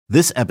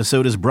This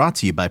episode is brought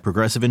to you by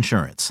Progressive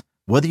Insurance.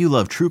 Whether you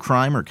love true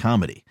crime or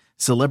comedy,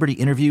 celebrity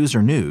interviews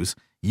or news,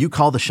 you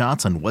call the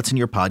shots on what's in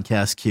your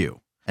podcast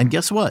queue. And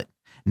guess what?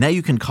 Now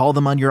you can call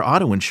them on your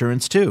auto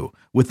insurance too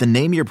with the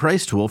Name Your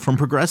Price tool from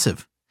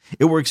Progressive.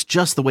 It works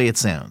just the way it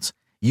sounds.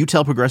 You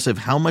tell Progressive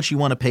how much you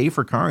want to pay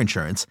for car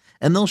insurance,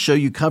 and they'll show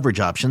you coverage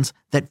options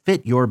that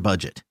fit your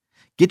budget.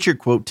 Get your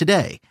quote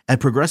today at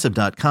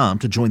Progressive.com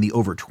to join the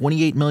over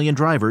 28 million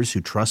drivers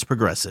who trust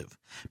Progressive.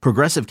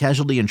 Progressive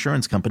Casualty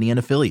Insurance Company and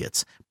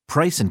Affiliates.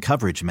 Price and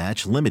coverage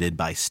match limited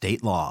by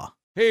state law.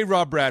 Hey,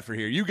 Rob Bradford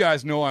here. You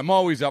guys know I'm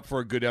always up for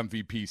a good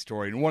MVP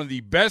story, and one of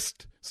the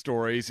best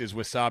stories is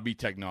Wasabi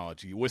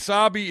Technology.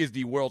 Wasabi is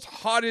the world's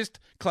hottest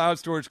cloud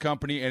storage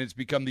company, and it's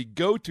become the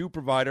go-to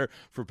provider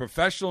for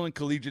professional and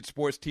collegiate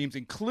sports teams,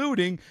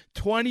 including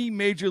 20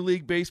 Major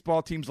League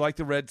Baseball teams like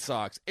the Red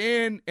Sox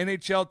and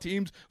NHL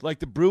teams like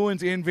the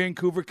Bruins and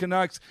Vancouver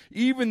Canucks.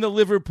 Even the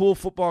Liverpool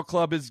Football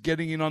Club is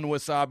getting in on the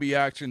Wasabi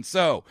action.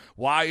 So,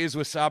 why is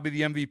Wasabi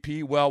the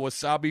MVP? Well,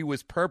 Wasabi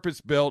was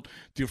purpose-built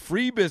to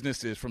free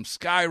businesses from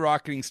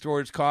skyrocketing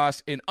storage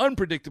costs and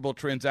unpredictable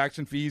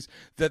transaction fees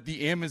that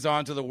the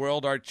Amazons of the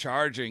world are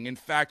charging. In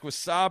fact,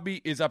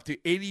 Wasabi is up to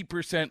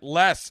 80%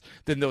 less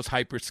than those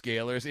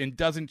hyperscalers and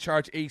doesn't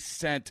charge a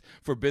cent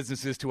for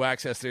businesses to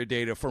access their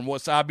data. From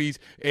Wasabi's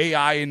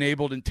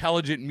AI-enabled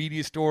intelligent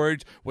media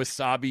storage,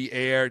 Wasabi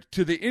Air,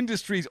 to the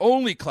industry's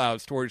only cloud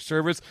storage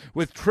service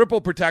with triple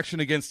protection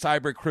against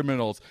cyber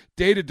criminals,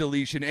 data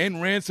deletion, and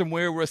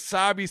ransomware,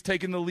 Wasabi's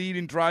taken the lead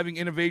in driving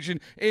innovation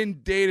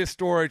in data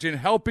storage and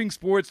helping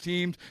sports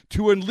teams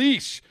to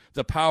unleash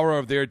the power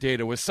of their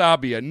data.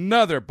 Wasabi,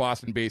 another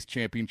Boston-based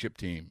championship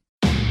team.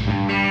 So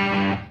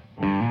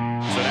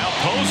now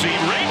Posey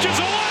ranges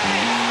away,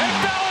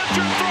 and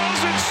Bellinger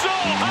throws it so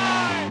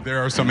high.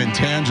 There are some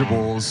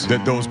intangibles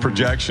that those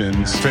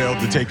projections failed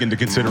to take into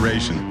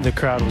consideration. The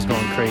crowd was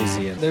going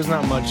crazy. There's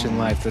not much in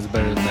life that's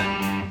better than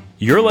that.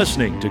 You're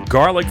listening to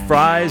Garlic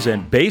Fries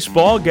and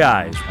Baseball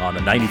Guys on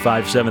the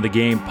 95.7 The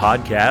Game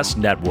Podcast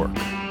Network.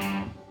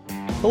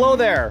 Hello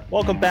there.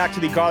 Welcome back to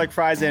the Garlic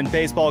Fries and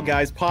Baseball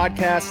Guys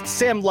podcast.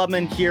 Sam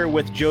Lubman here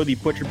with Joe the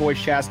Butcher Boy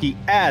Shasky,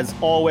 as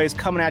always,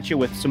 coming at you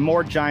with some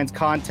more Giants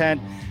content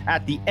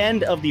at the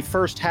end of the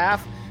first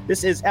half.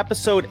 This is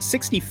episode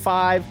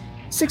 65.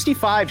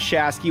 65,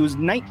 Shasky. It was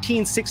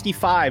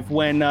 1965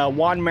 when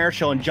Juan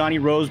Marichal and Johnny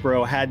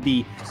Roseboro had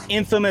the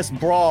infamous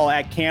brawl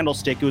at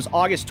Candlestick. It was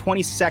August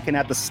 22nd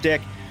at the Stick.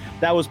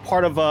 That was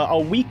part of a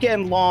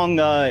weekend-long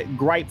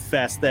gripe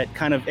fest that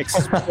kind of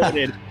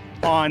exploded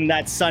on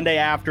that Sunday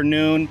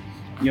afternoon.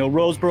 You know,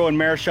 Roseboro and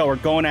Marichal were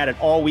going at it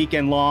all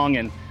weekend long,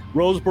 and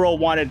Roseboro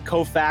wanted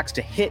Koufax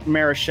to hit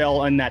Marichal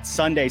on that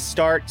Sunday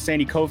start.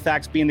 Sandy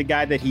Koufax, being the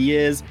guy that he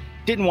is,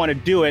 didn't want to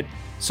do it.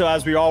 So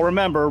as we all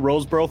remember,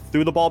 Roseboro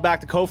threw the ball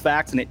back to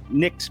Koufax, and it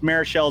nicked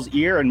Marichal's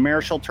ear, and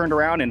Marichal turned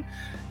around and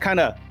kind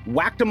of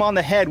whacked him on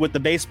the head with the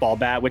baseball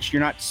bat, which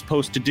you're not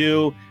supposed to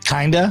do.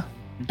 Kinda.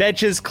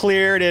 Benches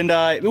cleared, and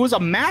it was a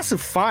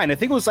massive fine. I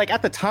think it was like,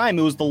 at the time,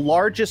 it was the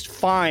largest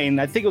fine.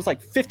 I think it was like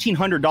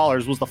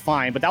 $1,500 was the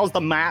fine, but that was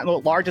the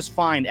largest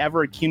fine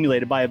ever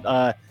accumulated by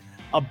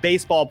a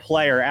baseball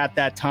player at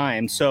that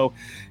time. So,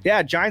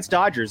 yeah,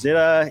 Giants-Dodgers,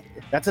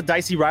 that's a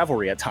dicey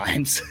rivalry at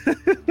times.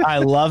 I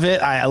love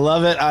it. I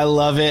love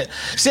it.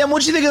 Sam,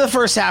 what'd you think of the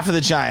first half of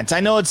the Giants? I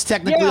know it's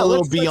technically a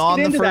little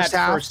beyond the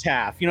first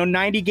half. You know,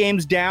 90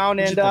 games down,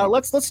 and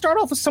let's start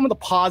off with some of the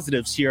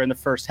positives here in the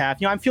first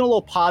half. You know, I'm feeling a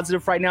little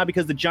positive right now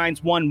because the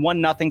Giants won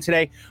 1-0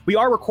 today. We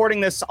are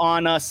recording this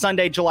on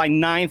Sunday, July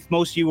 9th.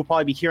 Most of you will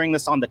probably be hearing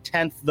this on the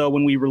 10th, though,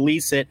 when we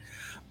release it.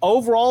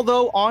 Overall,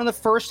 though, on the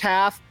first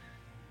half,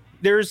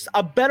 there's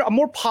a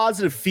more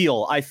positive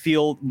feel, I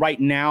feel, right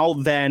now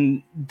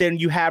than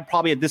you had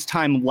probably at this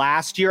time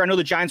last year. I know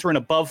the Giants were an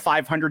above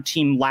 500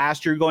 team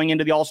last year going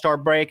into the All-Star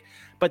break,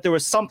 but there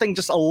was something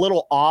just a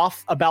little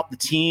off about the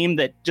team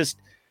that just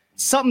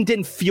something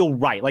didn't feel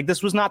right. Like,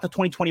 this was not the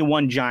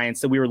 2021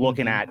 Giants that we were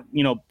looking at,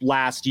 you know,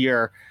 last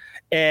year.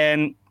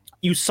 And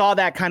you saw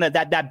that kind of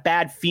that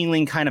bad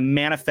feeling kind of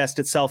manifest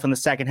itself in the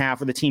second half,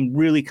 where the team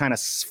really kind of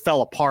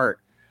fell apart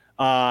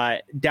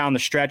down the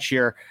stretch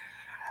here.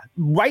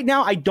 Right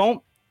now, I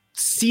don't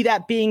see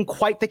that being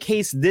quite the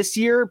case this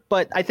year,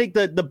 but I think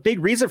the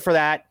big reason for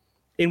that,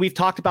 and we've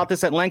talked about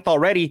this at length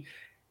already,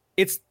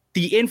 it's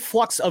the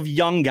influx of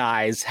young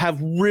guys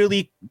have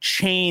really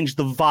changed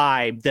the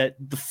vibe that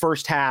the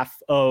first half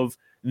of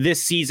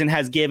this season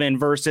has given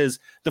versus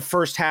the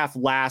first half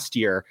last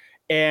year.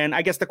 And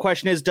I guess the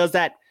question is, does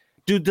the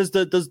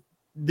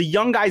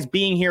young guys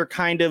being here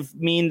kind of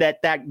mean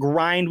that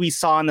grind we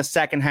saw in the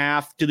second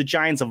half, do the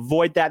Giants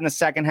avoid that in the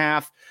second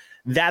half?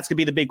 That's going to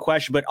be the big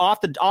question. But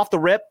off the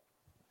rip,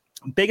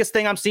 biggest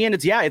thing I'm seeing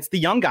is, it's the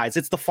young guys.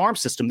 It's the farm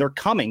system. They're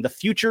coming. The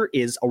future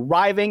is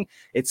arriving.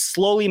 It's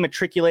slowly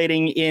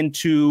matriculating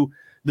into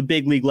the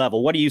big league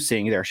level. What are you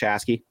seeing there,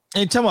 Shasky?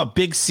 And talking about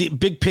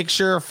big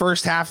picture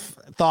first half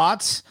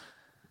thoughts,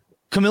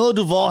 Camilo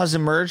Doval has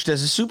emerged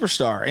as a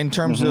superstar in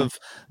terms of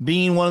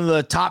being one of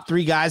the top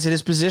three guys at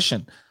his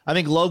position. I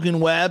think Logan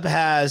Webb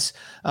has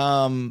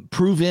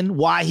proven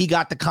why he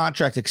got the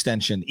contract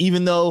extension,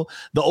 even though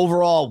the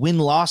overall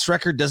win-loss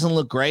record doesn't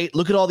look great.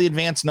 Look at all the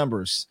advanced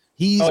numbers.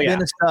 He's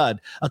been a stud,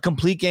 a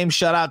complete game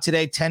shutout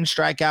today, 10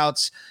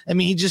 strikeouts. I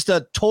mean, he's just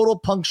a total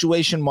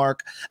punctuation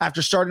mark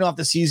after starting off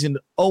the season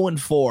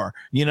 0-4.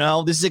 You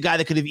know, this is a guy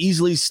that could have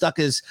easily stuck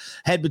his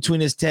head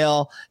between his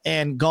tail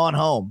and gone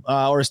home,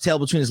 or his tail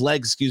between his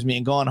legs,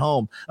 and gone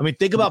home. I mean,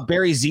 think about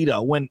Barry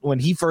Zito when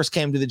he first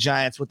came to the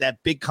Giants with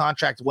that big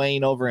contract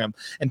weighing over him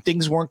and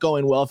things weren't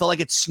going well. It felt like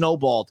it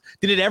snowballed.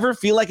 Did it ever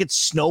feel like it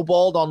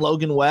snowballed on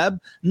Logan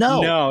Webb?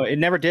 No, it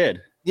never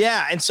did.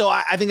 Yeah, and so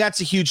I think that's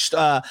a huge,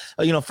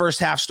 first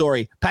half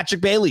story.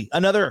 Patrick Bailey,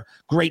 another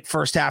great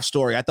first half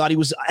story. I thought he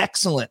was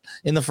excellent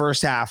in the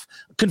first half.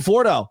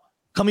 Conforto,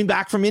 coming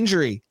back from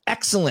injury,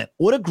 excellent.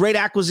 What a great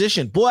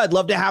acquisition. Boy, I'd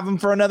love to have him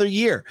for another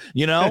year,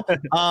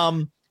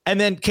 And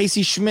then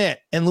Casey Schmidt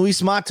and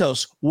Luis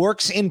Matos,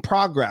 works in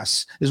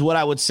progress is what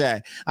I would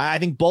say. I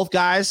think both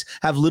guys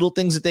have little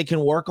things that they can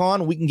work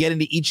on. We can get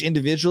into each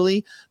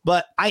individually,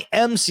 but I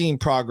am seeing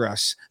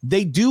progress.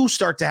 They do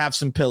start to have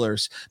some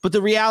pillars. But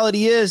the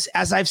reality is,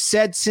 as I've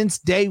said since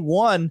day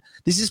one,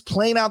 this is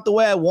playing out the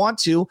way I want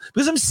to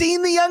because I'm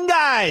seeing the young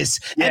guys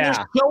and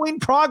they're showing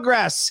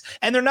progress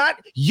and they're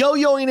not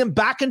yo-yoing him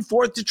back and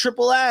forth to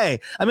AAA.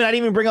 I mean, I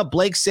didn't even bring up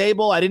Blake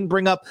Sable. I didn't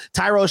bring up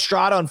Tyro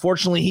Estrada.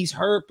 Unfortunately, he's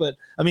hurt, but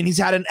I mean, he's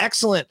had an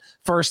excellent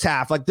first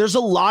half. Like, there's a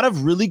lot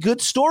of really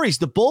good stories.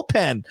 The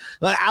bullpen,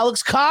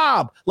 Alex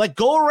Cobb,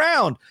 go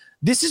around.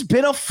 This has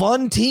been a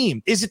fun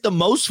team. Is it the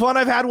most fun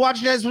I've had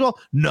watching Giants baseball?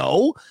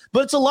 No,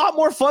 but it's a lot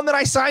more fun than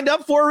I signed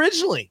up for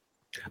originally.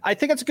 I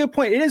think that's a good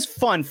point. It is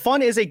fun.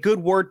 Fun is a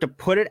good word to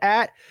put it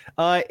at.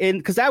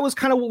 Because that was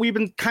kind of what we've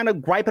been kind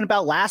of griping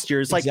about last year.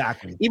 It's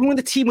exactly. Even when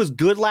the team was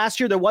good last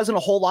year, there wasn't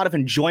a whole lot of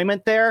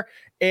enjoyment there.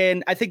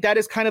 And I think that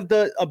is kind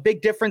of a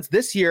big difference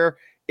this year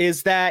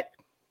is that,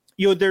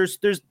 there's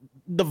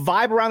the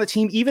vibe around the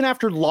team, even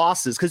after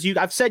losses. Because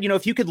I've said,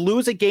 if you could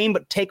lose a game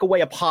but take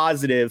away a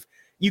positive,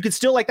 you could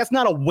still that's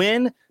not a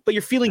win, but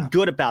you're feeling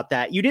good about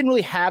that. You didn't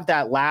really have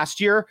that last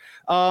year.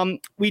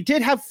 We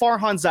did have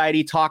Farhan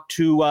Zaidi talk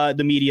to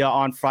the media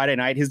on Friday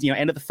night. His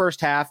end of the first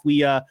half,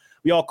 we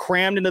all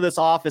crammed into this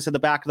office at the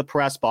back of the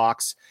press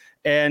box,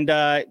 and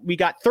we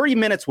got 30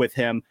 minutes with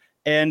him.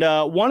 And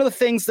one of the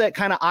things that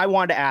kind of I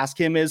wanted to ask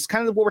him is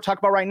kind of what we're talking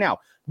about right now.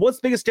 What's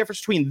the biggest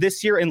difference between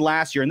this year and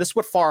last year? And this is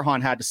what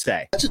Farhan had to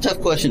say. That's a tough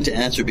question to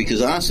answer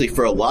because honestly,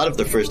 for a lot of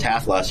the first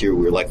half last year,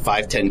 we were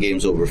 5-10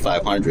 games over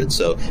 500.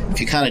 So if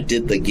you kind of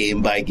did the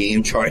game by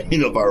game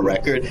charting of our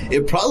record,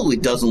 it probably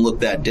doesn't look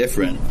that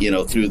different,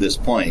 through this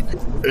point.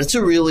 It's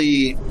a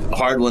really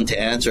hard one to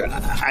answer.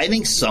 I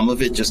think some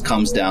of it just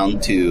comes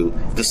down to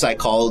the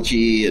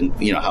psychology and,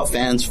 how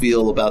fans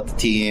feel about the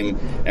team.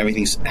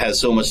 Everything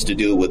has so much to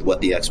do with what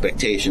the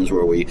expectations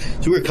were. We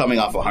were coming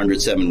off a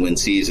 107-win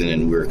season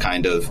and we were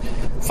kind of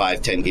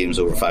 5-10 games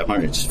over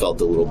 500. Just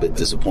felt a little bit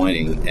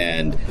disappointing.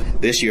 And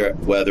this year,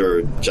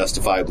 whether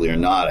justifiably or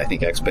not, I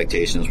think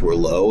expectations were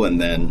low.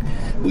 And then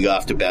we got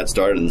off to a bad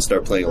start and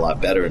started playing a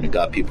lot better, and it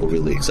got people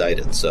really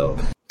excited. So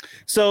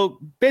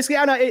basically,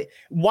 I don't know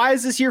why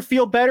does this year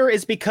feel better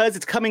is because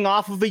it's coming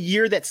off of a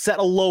year that set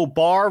a low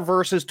bar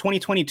versus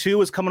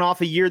 2022 is coming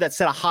off a year that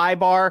set a high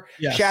bar.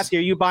 Yes. Shasky,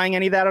 are you buying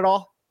any of that at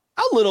all?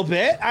 A little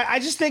bit. I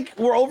just think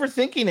we're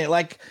overthinking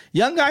it.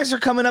 Young guys are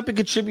coming up and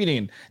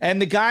contributing, and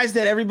the guys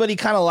that everybody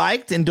kind of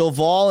liked and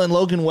Doval and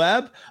Logan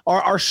Webb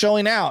are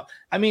showing out.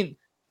 I mean,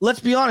 let's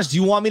be honest. Do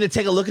you want me to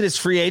take a look at his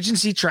free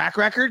agency track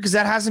record? Because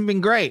that hasn't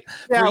been great.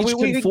 Yeah,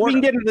 we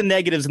can get into the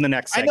negatives in the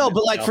next segment. I know,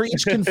 but for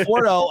each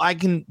Conforto, I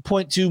can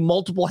point to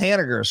multiple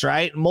Hanigers,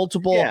 right?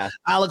 Multiple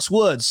Alex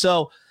Woods.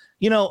 So,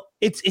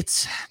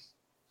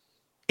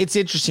 it's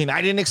interesting.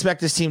 I didn't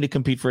expect this team to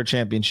compete for a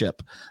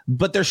championship,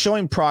 but they're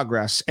showing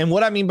progress. And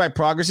what I mean by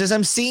progress is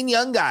I'm seeing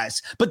young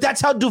guys, but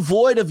that's how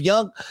devoid of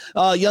young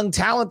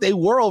talent they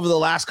were over the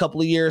last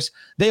couple of years.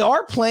 They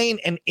are playing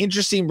an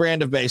interesting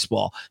brand of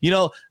baseball.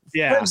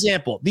 For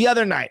example, the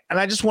other night, and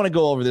I just want to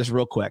go over this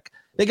real quick.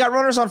 They got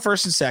runners on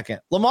first and second.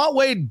 Lamont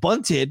Wade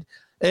bunted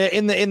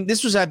in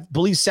this was, I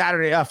believe,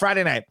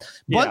 Friday night.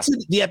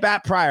 Bunted the at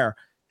bat prior,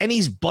 and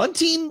he's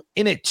bunting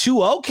in a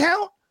 2-0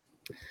 count.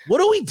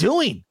 What are we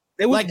doing?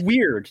 It was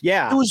weird.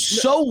 Yeah. It was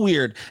so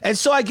weird. And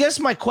so I guess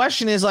my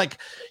question is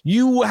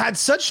you had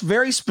such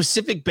very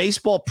specific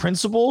baseball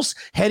principles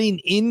heading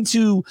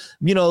into,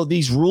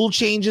 these rule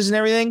changes and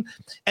everything.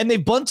 And they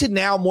bunted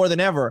now more than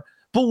ever.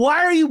 But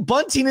why are you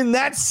bunting in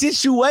that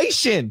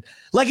situation?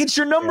 It's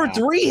your number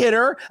 3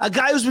 hitter, a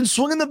guy who's been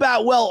swinging the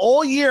bat well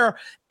all year,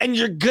 and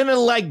you're going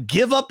to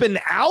give up an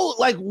out?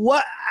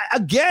 What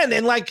again?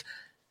 And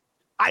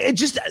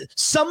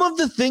some of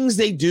the things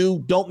they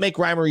do don't make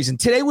rhyme or reason.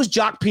 Today was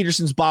Jock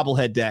Peterson's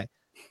bobblehead day.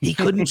 He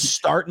couldn't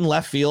start in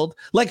left field.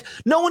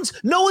 No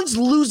one's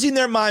losing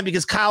their mind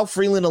because Kyle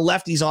Freeland, a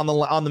lefty's on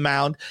the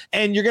mound,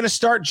 and you're going to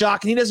start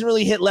Jock, and he doesn't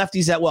really hit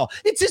lefties that well.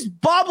 It's his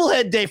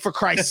bobblehead day, for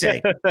Christ's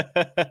sake.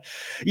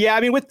 Yeah,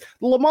 I mean, with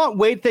the Lamont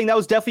Wade thing, that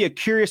was definitely a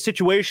curious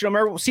situation. I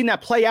remember seeing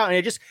that play out,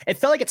 and it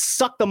felt like it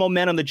sucked the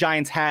momentum the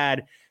Giants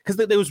had because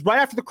it was right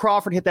after the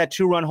Crawford hit that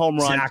 2-run home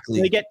run.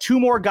 Exactly. They get 2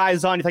 more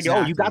guys on. You think,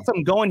 oh, you got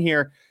something going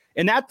here.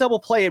 And that double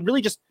play, it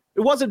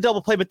wasn't a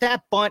double play, but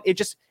that bunt, it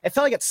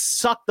felt like it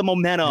sucked the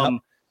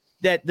momentum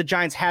that the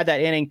Giants had that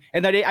inning.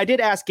 And I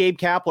did ask Gabe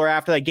Kapler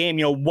after that game,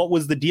 what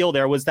was the deal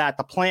there? Was that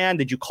the plan?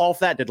 Did you call for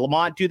that? Did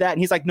Lamont do that? And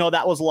he's like, no,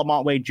 that was a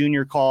Lamont Wade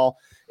Jr. call.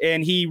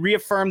 And he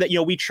reaffirmed that,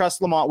 we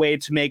trust Lamont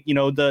Wade to make,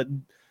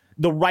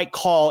 the right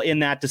call in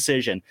that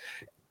decision.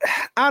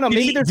 I don't know.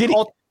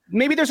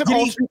 Maybe there's an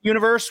alternate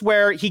universe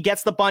where he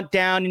gets the bunt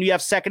down and you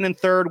have second and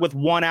third with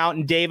 1 out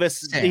and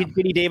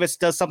Vinny Davis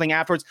does something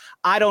afterwards.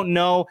 I don't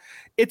know.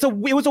 It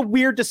was a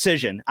weird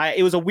decision.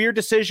 It was a weird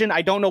decision.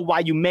 I don't know why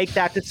you make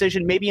that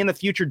decision. Maybe in the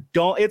future,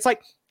 don't. It's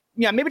like,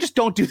 maybe just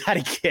don't do that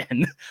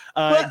again.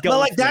 But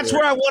like, that's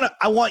where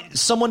I want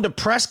someone to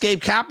press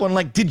Gabe Kaplan.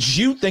 Like, did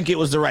you think it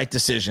was the right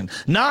decision?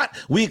 Not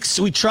we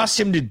trust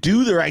him to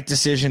do the right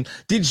decision.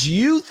 Did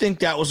you think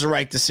that was the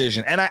right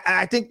decision? And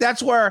I think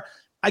that's where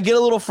I get a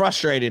little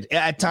frustrated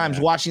at times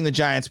watching the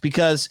Giants,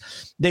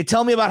 because they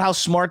tell me about how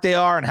smart they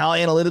are and how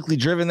analytically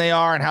driven they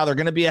are and how they're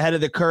going to be ahead of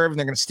the curve and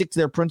they're going to stick to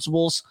their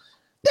principles.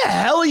 The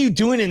hell are you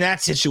doing in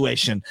that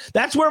situation?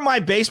 That's where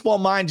my baseball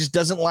mind just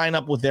doesn't line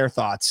up with their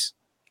thoughts.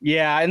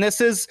 Yeah, and this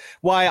is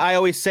why I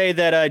always say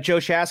that Joe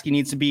Shasky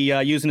needs to be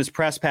using his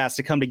press pass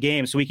to come to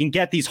games so we can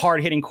get these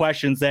hard-hitting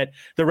questions that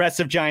the rest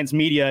of Giants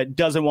media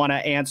doesn't want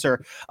to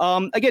answer.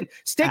 Again,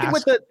 sticking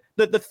with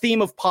the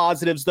theme of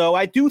positives, though,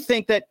 I do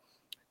think that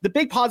the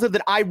big positive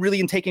that I really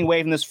am taking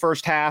away from this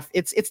first half,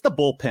 it's the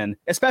bullpen,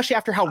 especially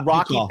after how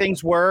rocky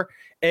things were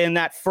in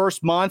that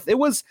first month.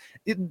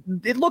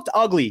 It looked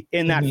ugly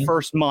in that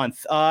first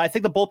month. I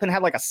think the bullpen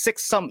had like a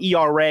 6-something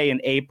ERA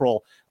in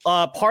April.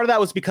 Part of that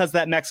was because of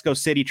that Mexico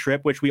City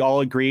trip, which we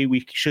all agree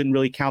we shouldn't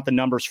really count the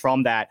numbers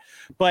from that.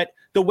 But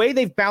the way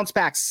they've bounced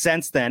back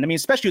since then, I mean,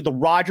 especially with the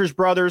Rogers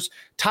brothers,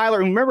 Tyler,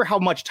 remember how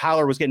much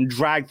Tyler was getting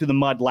dragged through the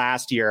mud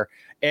last year.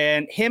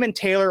 And him and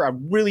Taylor have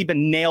really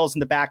been nails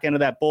in the back end of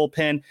that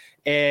bullpen.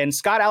 And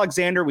Scott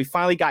Alexander, we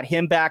finally got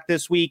him back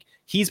this week.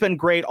 He's been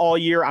great all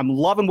year. I'm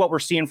loving what we're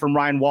seeing from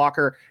Ryan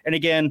Walker. And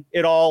again,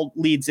 it all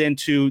leads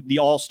into the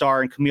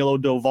All-Star and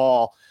Camilo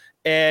Doval.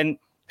 And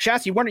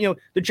Shasty,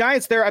 the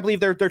Giants there, I believe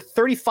they're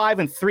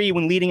 35-3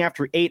 when leading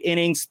after 8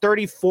 innings,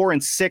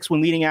 34-6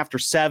 when leading after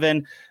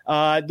 7.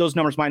 Those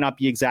numbers might not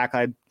be exact,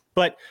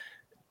 but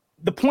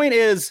the point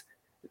is,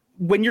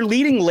 when you're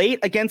leading late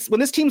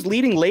when this team's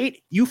leading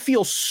late, you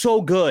feel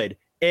so good.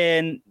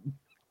 And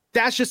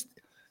that's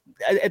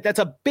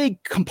a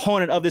big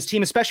component of this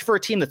team, especially for a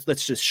team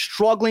that's just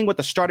struggling with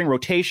the starting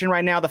rotation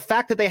right now. The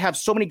fact that they have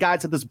so many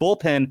guys at this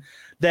bullpen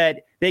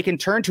that they can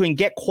turn to and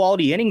get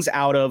quality innings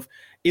out of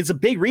is a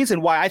big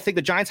reason why I think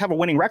the Giants have a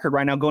winning record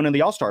right now going into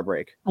the All-Star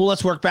break. Well,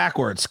 let's work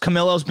backwards.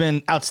 Camilo's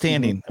been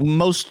outstanding.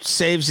 Most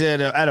saves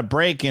at a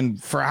break in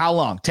for how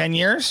long? 10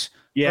 years?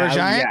 Yeah. For a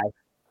Giant? Yeah.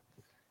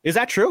 Is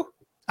that true?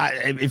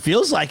 It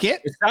feels like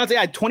it. It sounds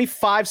like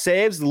 25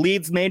 saves,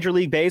 leads Major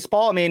League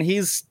Baseball. I mean,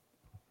 he's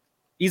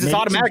as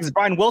automatic as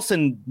Brian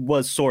Wilson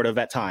was sort of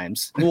at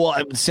times. Well,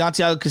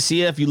 Santiago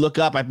Casilla, if you look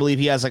up, I believe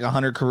he has like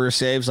 100 career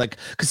saves. Like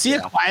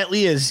Casilla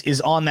quietly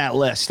is on that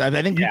list. I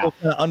think people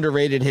kind of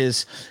underrated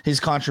his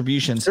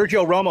contributions.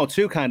 Sergio Romo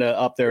too, kind of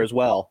up there as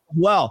well.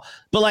 Well,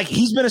 but like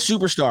he's been a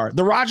superstar.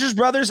 The Rogers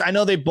brothers, I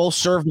know they both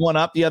served one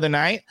up the other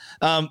night.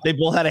 They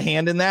both had a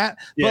hand in that.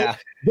 Yeah.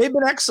 They've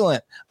been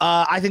excellent.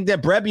 I think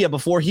that Brebbia,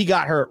 before he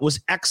got hurt, was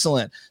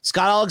excellent.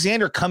 Scott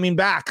Alexander coming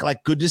back,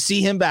 like good to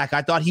see him back.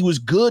 I thought he was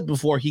good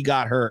before he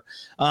got hurt.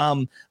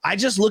 I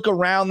just look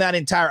around that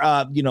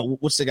entire,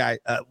 what's the guy?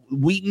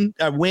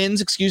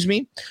 Wins, excuse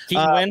me.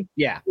 Keaton Wynn?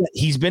 Yeah.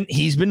 He's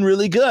been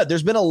really good.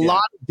 There's been a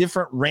lot of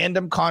different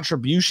random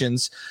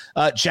contributions.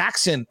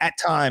 Jackson at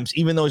times,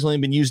 even though he's only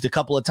been used a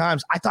couple of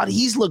times, I thought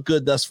he's looked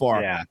good thus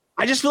far. Yeah.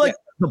 I just feel like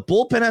the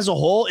bullpen as a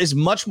whole is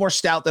much more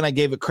stout than I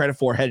gave it credit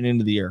for heading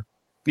into the year.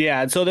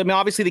 Yeah, and so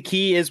obviously the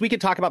key is we could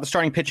talk about the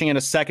starting pitching in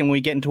a second when we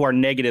get into our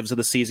negatives of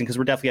the season, because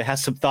we're definitely going to have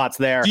some thoughts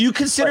there. Do you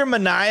consider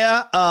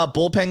Manaea a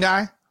bullpen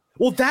guy?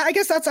 Well, I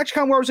guess that's actually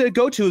kind of where I was going to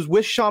go to, is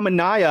with Sean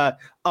Manaea.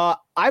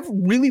 I've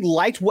really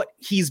liked what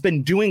he's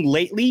been doing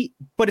lately,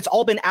 but it's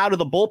all been out of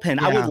the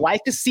bullpen. Yeah. I would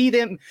like to see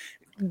them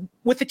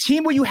with a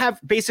team where you have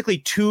basically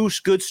 2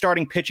 good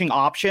starting pitching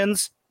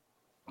options.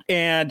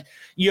 And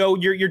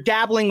you're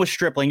dabbling with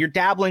Stripling, you're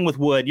dabbling with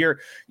Wood,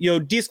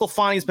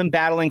 DeSclafani's been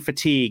battling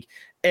fatigue.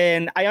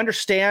 And I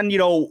understand,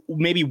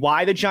 maybe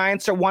why the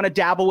Giants want to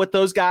dabble with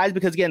those guys,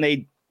 because again,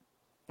 in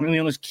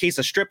this case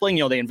of Stripling,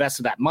 they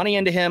invested that money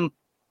into him,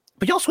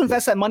 but you also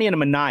invest that money into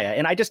Manaea.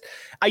 And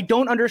I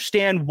don't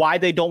understand why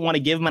they don't want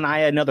to give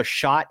Manaea another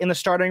shot in the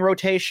starting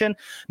rotation.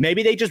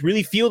 Maybe they just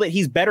really feel that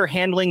he's better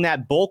handling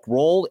that bulk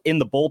role in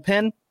the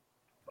bullpen,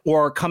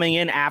 or coming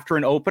in after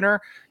an opener.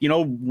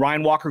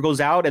 Ryan Walker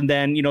goes out, and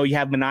then, you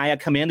have Manaea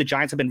come in. The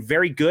Giants have been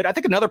very good. I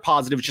think another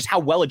positive is just how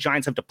well the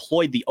Giants have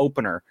deployed the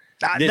opener.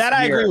 I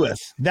agree with.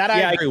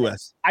 I agree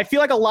with. I feel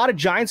like a lot of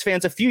Giants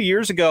fans a few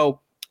years ago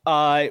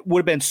would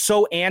have been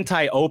so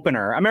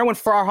anti-opener. I remember when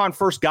Farhan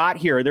first got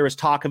here, there was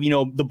talk of,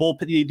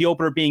 the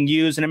opener being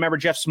used. And I remember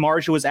Jeff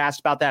Samardzija was asked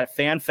about that at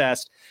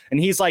FanFest. And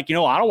he's like, I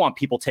don't want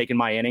people taking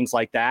my innings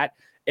like that.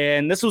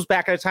 And this was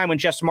back at a time when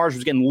Jeff Samardzija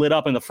was getting lit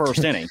up in the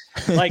first inning.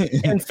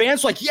 And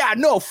fans were like, yeah,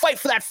 no, fight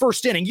for that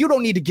first inning. You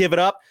don't need to give it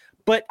up.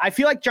 But I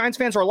feel like Giants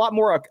fans are a lot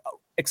more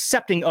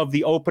accepting of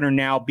the opener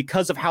now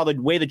because of how the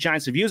way the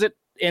Giants have used it.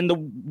 And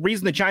the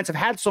reason the Giants have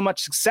had so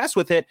much success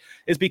with it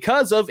is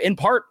because of, in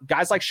part,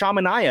 guys like Sean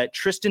Manaea,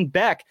 Tristan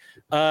Beck,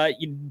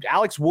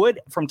 Alex Wood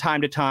from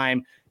time to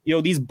time,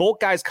 these bulk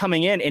guys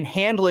coming in and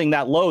handling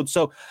that load.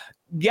 So,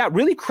 yeah,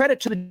 really credit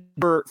to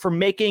the for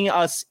making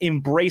us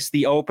embrace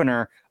the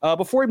opener.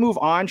 Before we move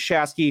on,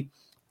 Shasky,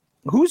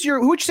 who would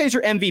you say is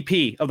your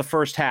MVP of the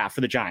first half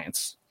for the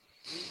Giants?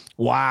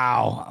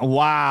 Wow.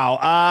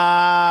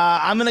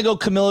 I'm going to go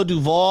Camilo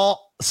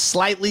Duval,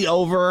 slightly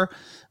over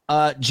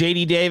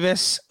JD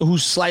Davis,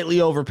 who's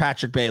slightly over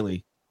Patrick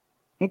Bailey.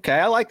 Okay,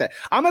 I like that.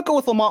 I'm going to go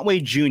with Lamont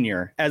Wade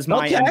Jr. as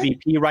my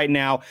MVP right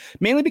now,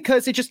 mainly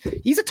because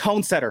he's a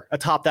tone setter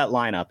atop that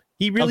lineup.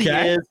 He really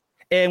is.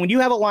 And when you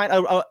have a line,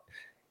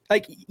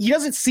 he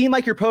doesn't seem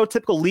like your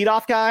prototypical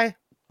leadoff guy,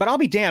 but I'll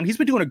be damned, he's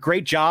been doing a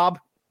great job.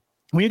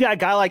 When you got a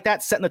guy like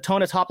that setting the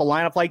tone atop a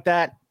lineup like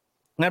that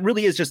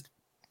really is just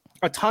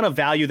a ton of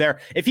value there.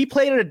 If he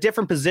played at a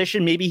different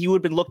position, maybe he would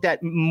have been looked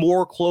at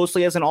more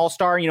closely as an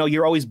all-star.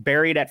 You're always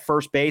buried at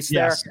first base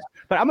there.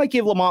 But I'm going to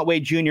give Lamont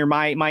Wade Jr.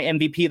 my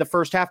MVP of the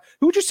first half.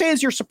 Who would you say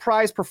is your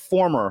surprise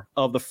performer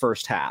of the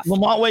first half?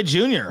 Lamont Wade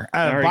Jr.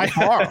 By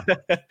far.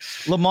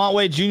 Lamont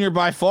Wade Jr.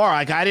 by far.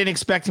 I didn't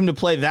expect him to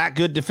play that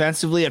good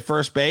defensively at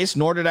first base,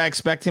 nor did I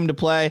expect him to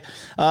play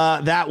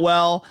that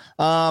well,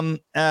 at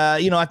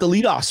the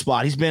leadoff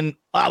spot. He's been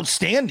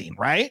outstanding,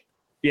 right?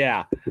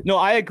 Yeah. No,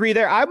 I agree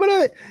there. I'm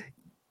going to...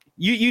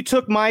 You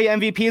took my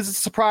MVP as a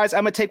surprise.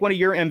 I'm going to take one of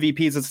your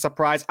MVPs as a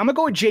surprise. I'm going to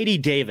go with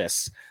JD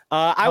Davis.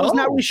 I was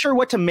not really sure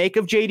what to make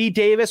of JD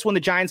Davis when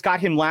the Giants got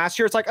him last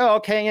year. It's like, oh,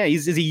 okay, yeah,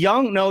 is he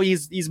young? No,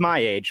 he's my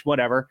age,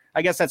 whatever.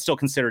 I guess that's still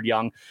considered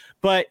young.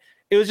 But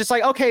it was just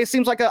like, okay, it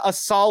seems like a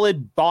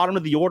solid bottom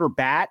of the order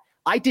bat.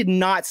 I did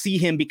not see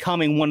him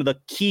becoming one of the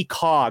key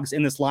cogs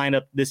in this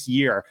lineup this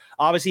year.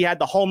 Obviously, he had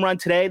the home run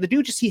today. The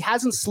dude he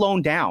hasn't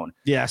slowed down.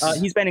 Yes.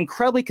 He's been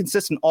incredibly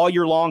consistent all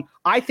year long.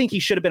 I think he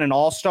should have been an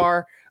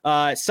all-star.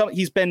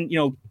 He's been,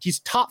 he's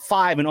top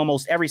 5 in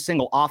almost every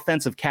single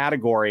offensive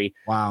category.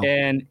 Wow.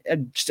 And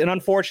just an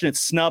unfortunate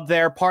snub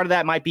there. Part of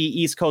that might be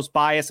East Coast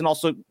bias. And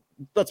also,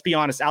 let's be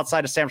honest,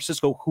 outside of San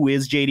Francisco, who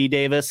is JD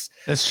Davis?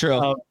 That's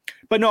true.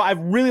 But no, I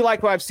really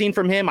like what I've seen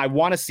from him. I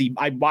want to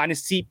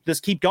see this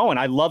keep going.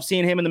 I love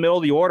seeing him in the middle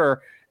of the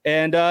order.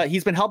 And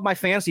he's been helping my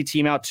fantasy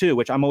team out too,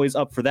 which I'm always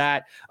up for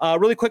that.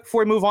 Really quick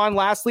before we move on,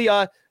 lastly,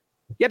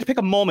 you had to pick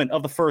a moment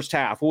of the first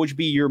half. What would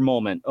be your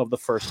moment of the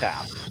first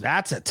half?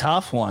 That's a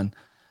tough one.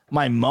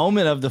 My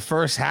moment of the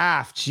first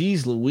half.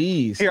 Jeez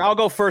Louise. Here, I'll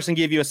go first and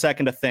give you a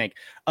second to think.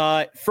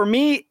 For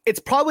me, it's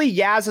probably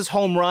Yaz's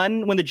home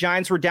run when the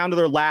Giants were down to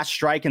their last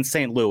strike in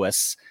St.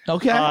 Louis.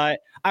 Okay.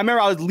 I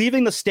remember I was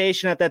leaving the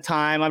station at that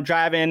time. I'm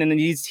driving, and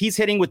he's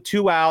hitting with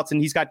 2 outs,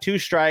 and he's got 2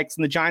 strikes,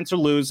 and the Giants are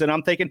losing.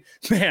 I'm thinking,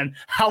 man,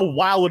 how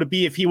wild would it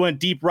be if he went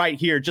deep right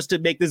here just to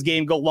make this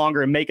game go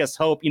longer and make us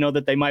hope,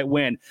 that they might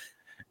win.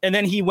 And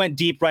then he went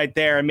deep right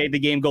there and made the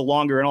game go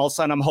longer. And all of a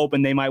sudden, I'm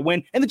hoping they might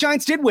win. And the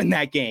Giants did win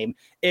that game.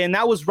 And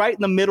that was right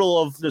in the middle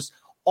of just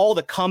all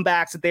the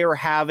comebacks that they were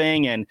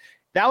having. And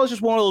that was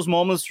just one of those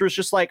moments where it's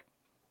just like,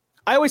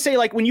 I always say,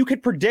 like, when you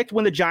could predict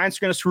when the Giants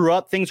are going to screw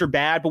up, things are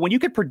bad. But when you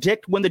could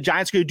predict when the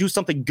Giants are going to do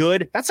something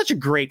good, that's such a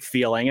great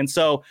feeling. And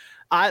so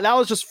that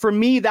was just, for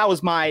me, that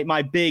was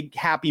my big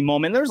happy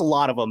moment. There's a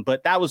lot of them,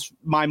 but that was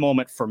my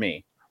moment for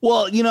me.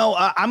 Well,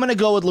 I'm going to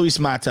go with Luis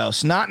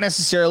Matos, not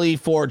necessarily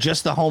for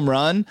just the home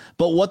run,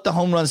 but what the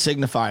home run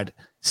signified.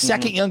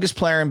 Second youngest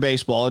player in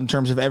baseball in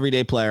terms of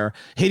everyday player,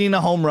 hitting a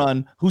home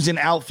run, who's an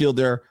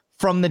outfielder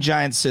from the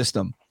Giants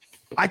system.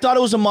 I thought it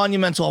was a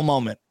monumental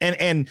moment,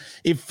 and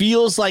it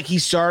feels like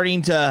he's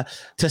starting to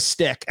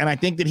stick. And I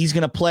think that he's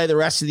going to play the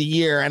rest of the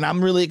year, and I'm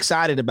really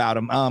excited about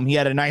him. He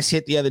had a nice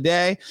hit the other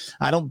day.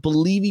 I don't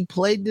believe he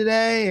played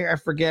today. I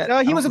forget. No,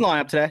 he was in the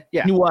lineup today.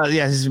 Yeah, he was.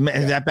 Yeah, his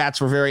at-bats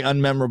were very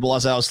unmemorable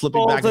as I was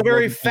slipping back. It was a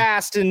very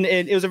fast, and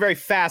it was a very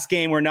fast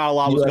game where not a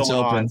lot was going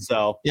on.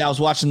 So yeah, I was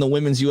watching the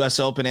Women's U.S.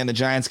 Open and the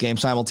Giants game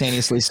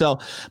simultaneously. So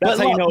that's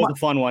how you know it was a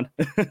fun one.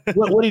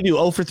 What did he do?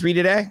 0 for 3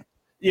 today?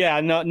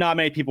 Yeah, not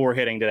many people were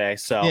hitting today.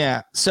 So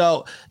yeah,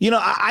 so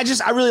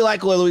I really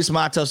like where Luis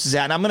Matos is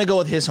at, and I'm going to go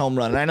with his home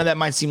run. And I know that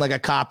might seem like a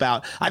cop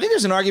out. I think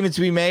there's an argument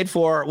to be made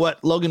for what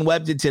Logan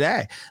Webb did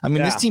today. I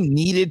mean, This team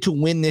needed to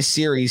win this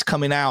series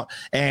coming out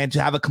and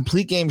to have a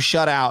complete game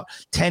shutout,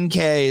 10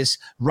 Ks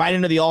right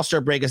into the All-Star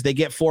break as they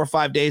get 4 or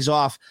 5 days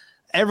off.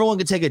 Everyone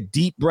could take a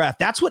deep breath.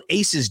 That's what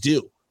aces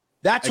do.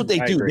 That's what they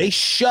do. Agree. They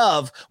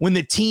shove when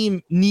the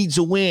team needs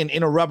a win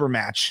in a rubber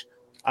match.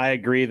 I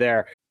agree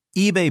there.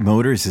 eBay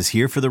Motors is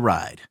here for the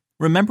ride.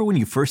 Remember when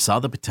you first saw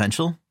the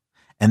potential?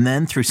 And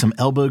then through some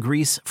elbow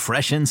grease,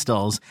 fresh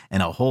installs,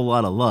 and a whole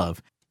lot of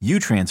love, You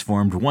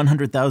transformed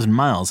 100,000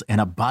 miles and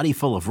a body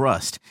full of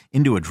rust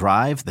into a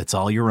drive that's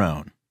all your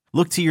own.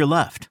 Look to your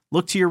left.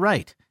 Look to your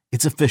right.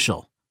 It's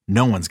official.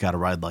 No one's got a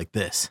ride like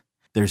this.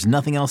 There's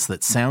nothing else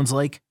that sounds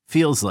like,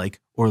 feels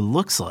like, or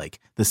looks like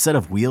the set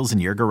of wheels in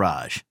your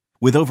garage.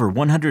 With over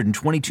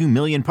 122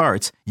 million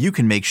parts, you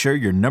can make sure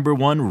your number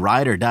one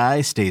ride or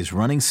die stays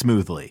running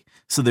smoothly.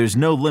 So there's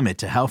no limit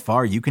to how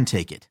far you can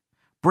take it.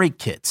 Brake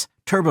kits,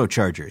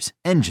 turbochargers,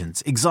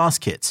 engines,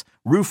 exhaust kits,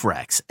 roof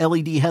racks,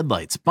 LED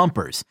headlights,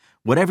 bumpers,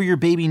 whatever your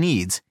baby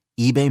needs,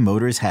 eBay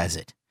Motors has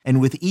it.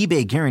 And with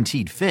eBay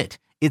Guaranteed Fit,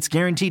 it's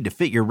guaranteed to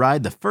fit your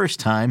ride the first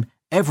time,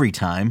 every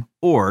time,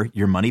 or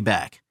your money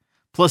back.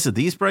 Plus at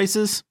these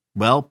prices,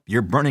 well,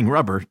 you're burning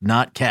rubber,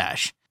 not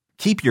cash.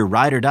 Keep your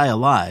ride or die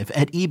alive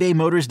at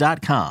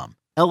ebaymotors.com.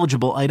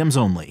 Eligible items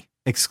only.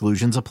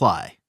 Exclusions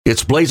apply.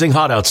 It's blazing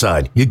hot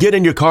outside. You get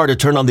in your car to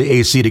turn on the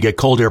AC to get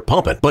cold air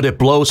pumping, but it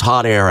blows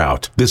hot air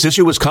out. This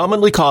issue is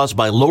commonly caused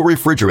by low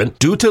refrigerant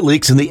due to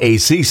leaks in the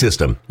AC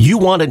system. You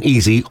want an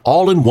easy,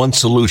 all-in-one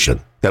solution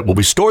that will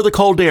restore the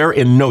cold air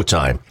in no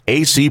time.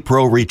 AC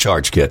Pro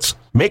Recharge Kits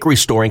make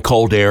restoring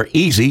cold air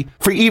easy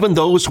for even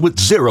those with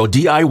zero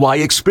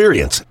DIY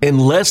experience in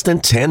less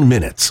than 10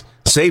 minutes.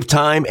 Save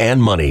time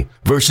and money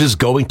versus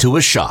going to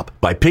a shop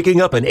by picking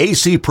up an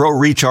AC Pro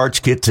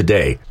Recharge Kit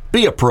today.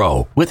 Be a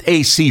pro with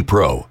AC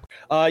Pro.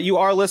 You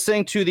are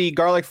listening to the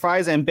Garlic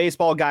Fries and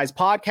Baseball Guys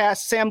podcast.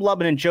 Sam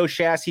Lubman and Joe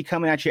Shasky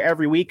coming at you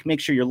every week. Make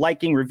sure you're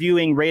liking,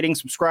 reviewing, rating,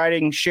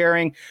 subscribing,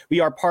 sharing. We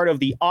are part of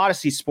the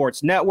Odyssey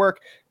Sports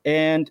Network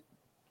and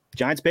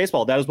Giants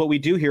Baseball. That is what we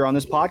do here on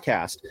this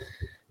podcast.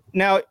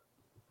 Now,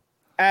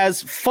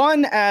 as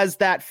fun as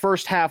that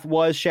first half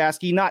was,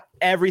 Shasky, not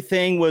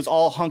everything was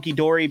all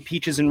hunky-dory,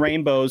 peaches and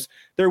rainbows.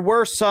 There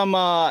were some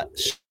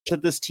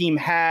that this team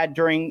had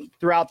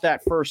throughout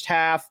that first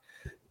half.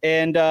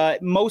 And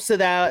most of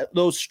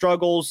those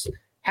struggles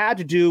had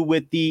to do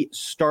with the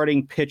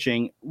starting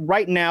pitching.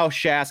 Right now,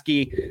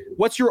 Shasky,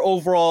 what's your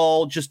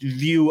overall just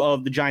view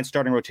of the Giants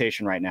starting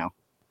rotation right now?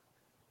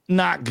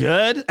 Not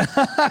good.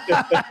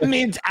 I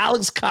mean, it's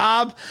Alex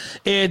Cobb,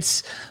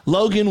 it's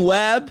Logan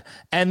Webb,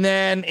 and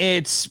then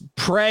it's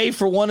pray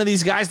for one of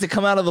these guys to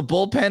come out of the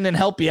bullpen and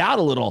help you out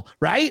a little,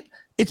 right?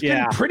 It's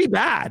been pretty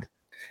bad.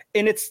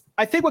 And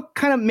I think what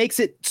kind of makes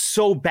it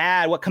so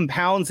bad, what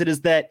compounds it,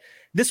 is that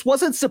this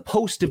wasn't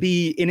supposed to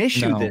be an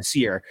issue this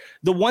year.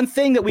 The one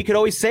thing that we could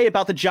always say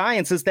about the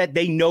Giants is that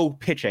they know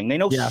pitching. They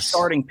know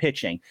starting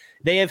pitching.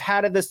 They have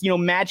had this,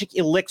 magic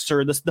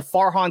elixir, the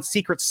Farhan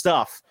secret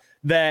stuff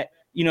that,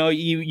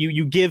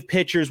 you give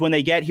pitchers when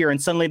they get here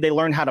and suddenly they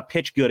learn how to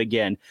pitch good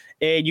again.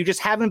 And you just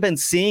haven't been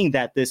seeing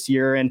that this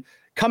year. And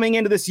coming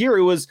into this year,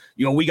 it was,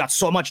 we got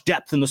so much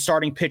depth in the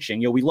starting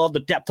pitching. We love the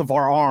depth of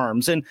our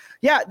arms. And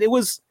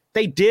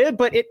they did,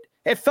 but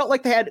it felt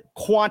like they had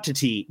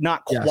quantity,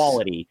 not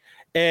quality. Yes.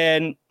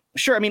 And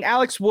sure, I mean,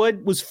 Alex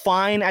Wood was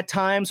fine at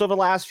times over the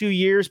last few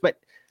years, but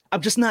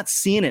I'm just not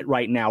seeing it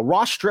right now.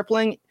 Ross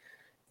Stripling,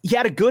 he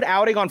had a good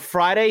outing on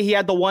Friday. He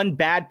had the one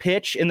bad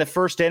pitch in the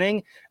first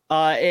inning.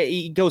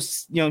 He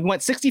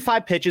went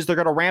 65 pitches. They're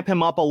going to ramp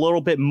him up a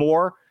little bit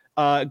more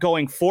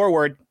going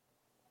forward.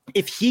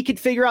 If he could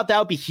figure out, that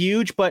would be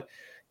huge. But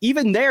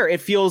even there,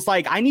 it feels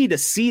like I need to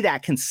see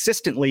that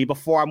consistently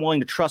before I'm willing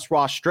to trust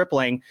Ross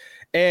Stripling.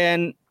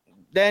 And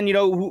then,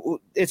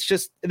 it's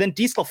just then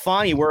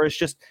DeSclafani, where it's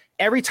just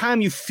every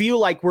time you feel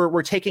like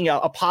we're taking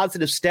a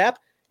positive step,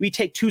 we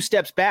take two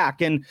steps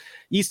back. And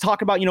he's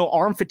talking about,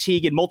 arm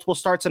fatigue and multiple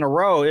starts in a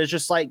row. It's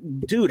just like,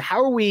 dude,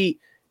 how are we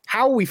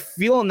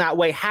feeling that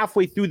way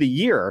halfway through the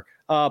year?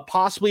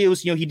 Possibly it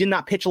was, he did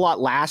not pitch a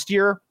lot last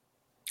year,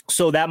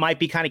 so that might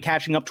be kind of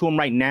catching up to him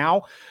right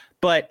now.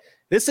 But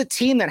this is a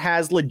team that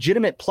has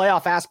legitimate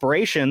playoff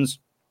aspirations.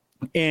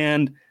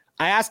 And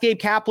I asked Gabe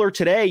Kapler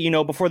today,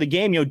 before the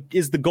game,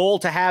 is the goal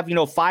to have,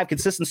 5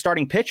 consistent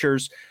starting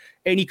pitchers?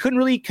 And he couldn't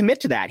really commit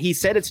to that. He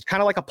said it's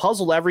kind of like a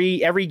puzzle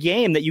every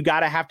game that you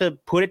got to have to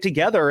put it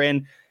together.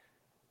 And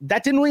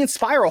that didn't really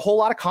inspire a whole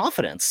lot of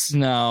confidence.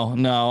 No.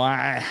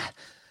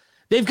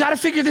 They've got to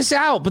figure this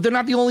out, but they're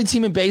not the only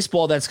team in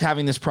baseball that's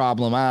having this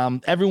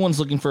problem. Everyone's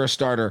looking for a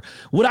starter.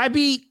 Would I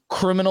be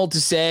criminal to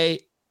say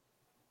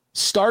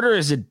starter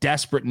is a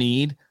desperate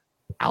need?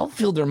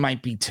 Outfielder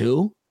might be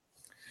too.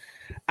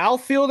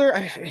 Outfielder,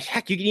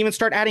 heck, you can even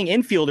start adding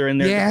infielder in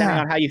there, depending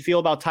on how you feel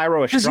about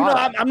Thairo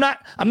Estrada. I'm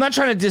not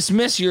trying to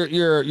dismiss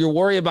your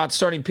worry about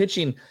starting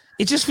pitching.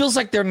 It just feels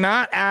like they're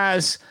not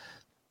as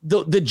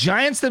the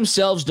Giants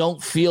themselves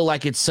don't feel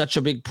like it's such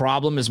a big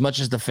problem as much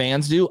as the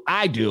fans do.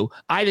 I do.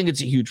 I think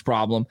it's a huge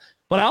problem,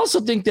 but I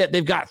also think that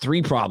they've got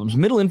 3 problems.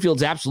 Middle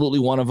infield's absolutely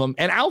one of them,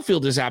 and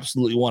outfield is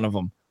absolutely one of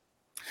them.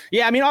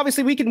 Yeah, I mean,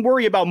 obviously we can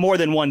worry about more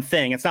than one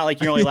thing. It's not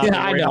like you're only allowed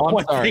to worry about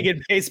one thing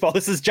in baseball.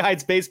 This is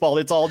Giants baseball.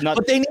 It's all nothing.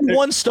 But they need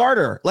one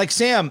starter. Like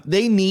Sam,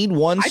 they need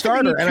one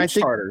starter. And I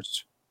think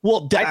starters.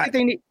 Well, I think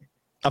they need,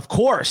 of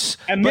course,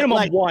 a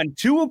minimum 1.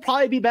 2 will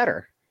probably be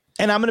better.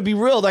 And I'm going to be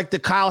real. Like the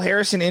Kyle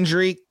Harrison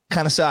injury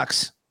kind of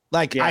sucks.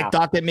 Like I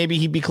thought that maybe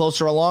he'd be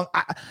closer along.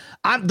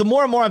 The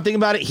more and more I'm thinking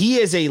about it, he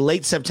is a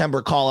late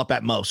September call up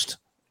at most.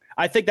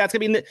 I think that's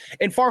going to be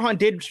and Farhan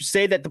did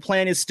say that the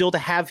plan is still to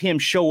have him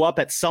show up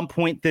at some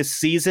point this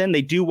season.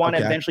 They do want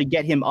to eventually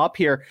get him up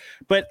here.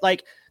 But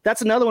like,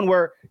 that's another one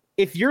where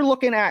if you're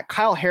looking at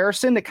Kyle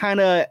Harrison to kind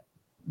of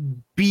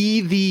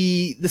be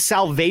the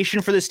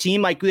salvation for this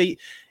team, like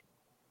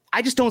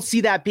I just don't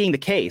see that being the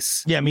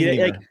case. Yeah, me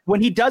neither. Like when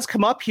he does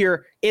come up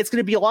here, it's going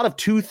to be a lot of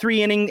 2-3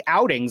 inning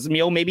outings. You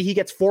know, maybe he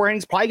gets 4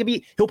 innings.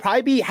 He'll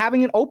probably be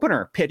having an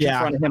opener pitch in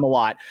front of him a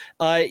lot.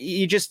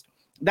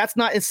 That's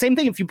not the same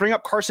thing. If you bring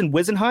up Carson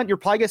Whisenhunt, you're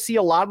probably going to see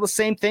a lot of the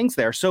same things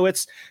there. So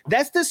this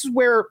is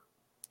where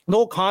the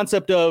whole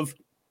concept of,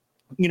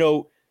 you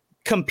know,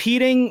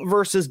 competing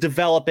versus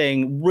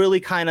developing really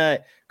kind of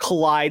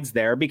collides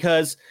there,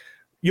 because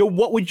you know,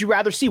 what would you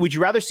rather see? Would you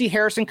rather see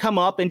Harrison come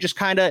up and just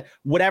kind of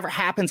whatever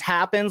happens,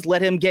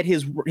 let him get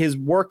his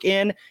work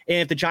in, and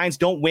if the Giants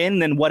don't win,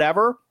 then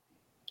whatever?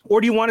 Or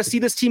do you want to see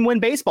this team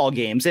win baseball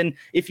games? And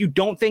if you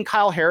don't think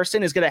Kyle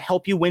Harrison is going to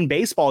help you win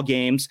baseball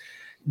games,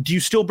 do you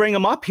still bring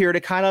him up here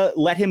to kind of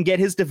let him get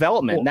his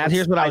development? Well,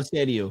 here's what I would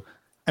say to you.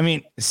 I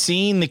mean,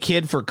 seeing the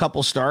kid for a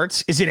couple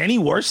starts, is it any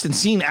worse than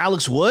seeing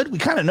Alex Wood? We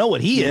kind of know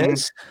what he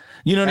is.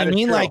 You know what I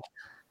mean? True. Like,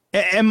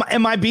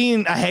 am I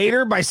being a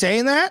hater by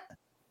saying that?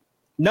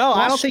 No,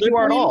 I don't think you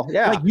are at all.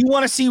 Yeah. Like, you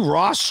want to see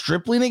Ross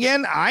Stripling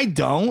again? I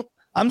don't.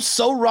 I'm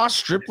so Ross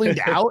Stripling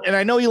out. And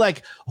I know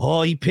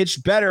he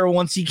pitched better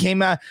once he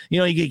came out. You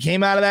know, he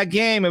came out of that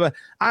game. But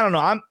I don't know.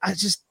 I'm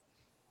just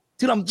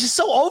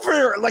so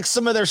over like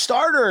some of their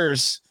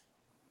starters.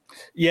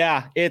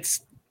 Yeah, it's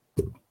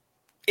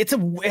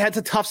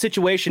a tough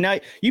situation. Now,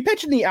 you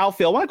mentioned the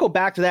outfield. I want to go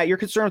back to that. You're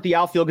concerned with the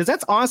outfield because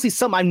that's honestly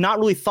something I've not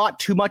really thought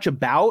too much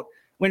about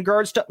in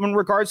regards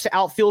to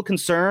outfield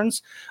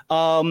concerns.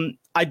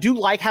 I do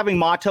like having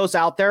Matos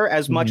out there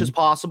as much as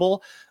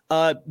possible.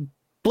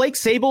 Blake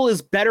Sabol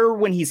is better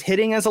when he's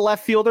hitting as a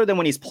left fielder than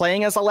when he's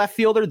playing as a left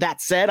fielder.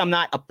 That said, I'm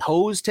not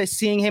opposed to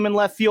seeing him in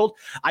left field.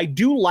 I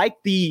do like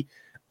the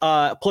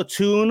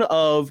platoon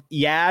of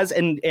Yaz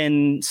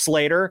and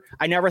Slater.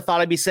 I never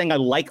thought I'd be saying I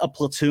like a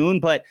platoon,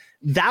 but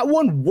that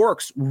one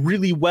works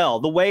really well.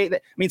 The way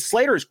that,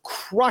 Slater is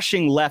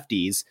crushing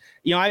lefties.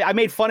 You know, I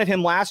made fun of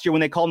him last year when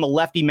they called him the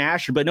lefty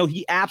masher, but no,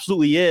 he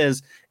absolutely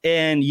is.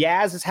 And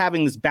Yaz is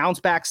having this bounce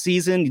back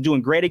season. He's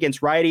doing great against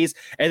righties.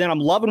 And then I'm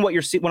loving what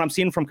I'm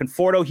seeing from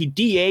Conforto. He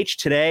DH'd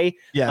today.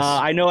 Yes.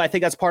 I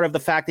think that's part of the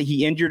fact that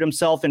he injured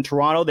himself in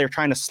Toronto. They're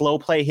trying to slow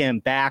play him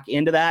back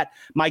into that.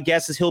 My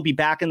guess is he'll be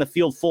back in the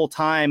field full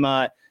time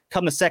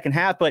come the second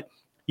half. But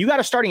you got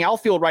a starting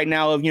outfield right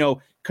now of, you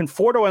know,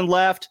 Conforto in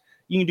left.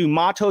 You can do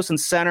Matos in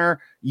center,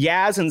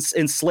 Yaz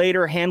and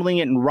Slater handling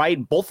it in right.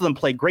 Both of them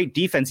play great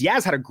defense.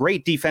 Yaz had a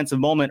great defensive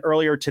moment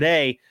earlier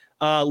today.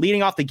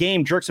 Leading off the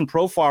game, Jurickson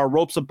Profar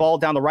ropes a ball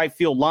down the right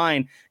field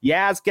line.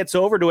 Yaz gets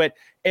over to it,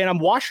 and I'm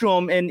watching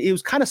him, and it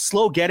was kind of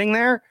slow getting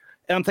there.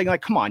 And I'm thinking,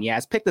 like, come on,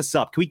 Yaz, pick this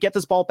up. Can we get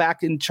this ball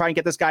back and try and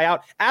get this guy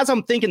out? As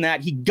I'm thinking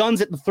that, he guns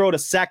it to throw to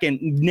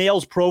second,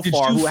 nails Profar.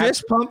 Did you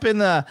fist pump in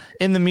the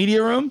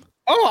media room?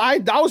 Oh, I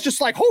was just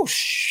like, oh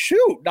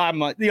shoot!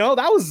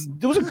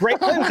 It was a great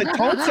play. It was a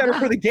tone setter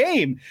for the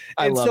game.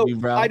 I love you,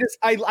 bro.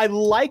 I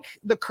like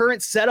the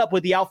current setup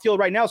with the outfield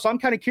right now. So I'm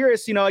kind of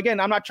curious. You know, again,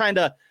 I'm not trying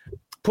to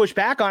push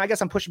back on. I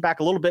guess I'm pushing back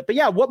a little bit. But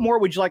yeah, what more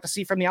would you like to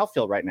see from the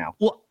outfield right now?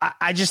 Well,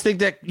 I just think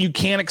that you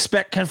can't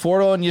expect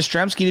Conforto and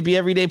Yastrzemski to be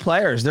everyday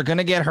players. They're going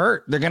to get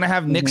hurt. They're going to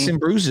have nicks and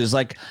bruises.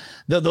 Like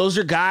those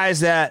are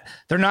guys that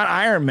they're not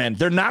Iron Men.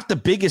 They're not the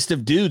biggest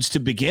of dudes to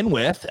begin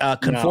with.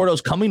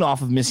 Conforto's coming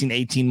off of missing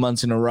 18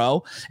 months in a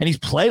row, and he's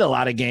played a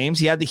lot of games.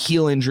 He had the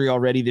heel injury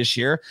already this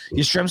year.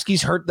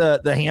 Yastrzemski's hurt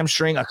the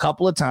hamstring a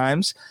couple of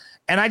times.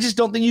 And I just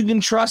don't think you can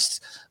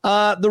trust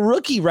the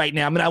rookie right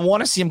now. I mean, I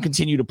want to see him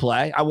continue to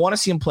play. I want to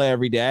see him play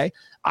every day.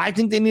 I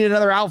think they need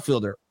another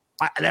outfielder.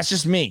 That's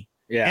just me.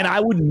 Yeah. And I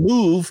would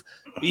move,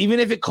 even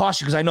if it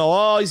costs you, because I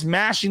know, he's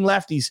mashing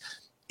lefties.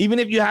 Even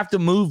if you have to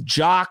move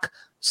Jock,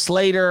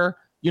 Slater,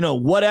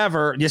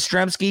 whatever,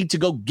 Yastrzemski to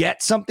go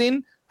get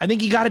something, I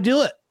think you got to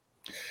do it.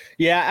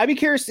 Yeah, I'd be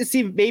curious to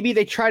see if maybe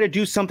they try to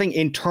do something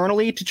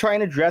internally to try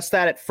and address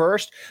that at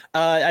first.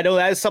 I know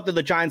that is something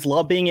the Giants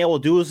love being able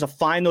to do, is to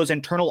find those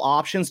internal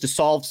options to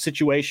solve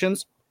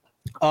situations.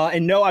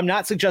 And no, I'm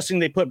not suggesting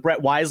they put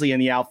Brett Wisely in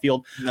the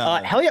outfield.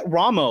 No. Heliot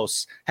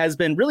Ramos has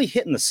been really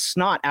hitting the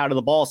snot out of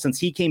the ball since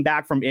he came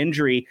back from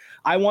injury.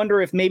 I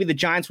wonder if maybe the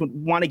Giants would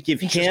want to give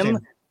him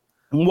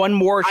one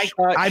more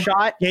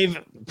shot. Dave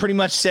pretty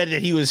much said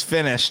that he was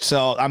finished,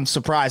 so I'm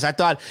surprised. I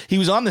thought he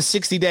was on the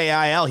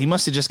 60-day IL. He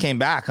must have just came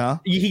back, huh?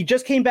 He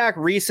just came back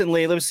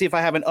recently. Let me see if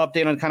I have an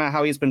update on kind of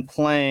how he's been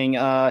playing.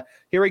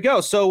 Here we go.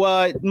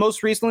 So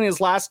most recently,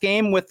 his last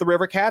game with the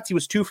River Cats, he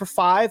was 2 for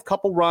 5,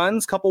 couple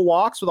runs, couple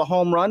walks with a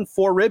home run,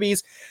 4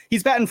 ribbies.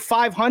 He's batting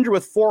 .500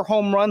 with 4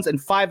 home runs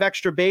and 5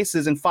 extra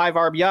bases and 5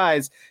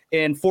 RBIs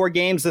in 4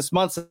 games this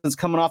month since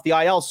coming off the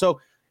IL. So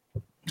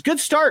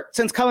good start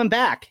since coming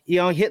back.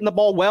 Hitting the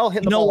ball well,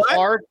 hitting the ball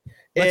hard.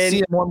 Let's see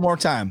it one more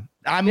time.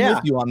 I'm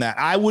with you on that.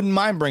 I wouldn't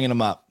mind bringing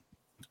him up.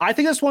 I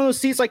think that's one of those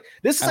seats. Like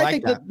this is, I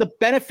think, the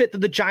benefit that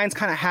the Giants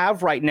kind of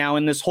have right now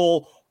in this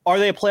whole: are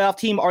they a playoff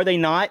team? Are they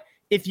not?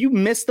 if you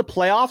miss the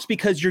playoffs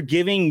because you're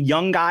giving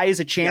young guys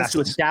a chance to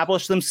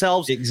establish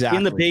themselves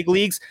in the big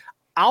leagues,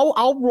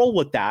 I'll roll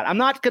with that. I'm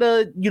not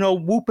gonna,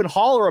 whoop and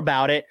holler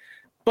about it,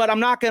 but I'm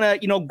not gonna,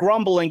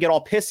 grumble and get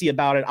all pissy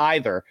about it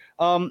either.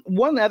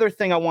 One other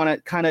thing I want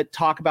to kind of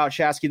talk about,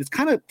 Shasky, that's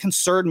kind of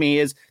concerned me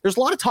is there's a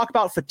lot of talk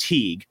about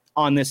fatigue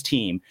on this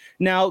team.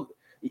 Now,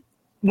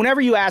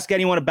 whenever you ask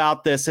anyone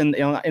about this in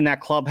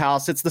that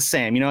clubhouse, it's the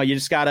same. You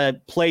just got to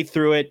play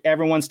through it.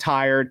 Everyone's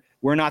tired.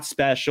 We're not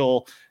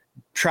special.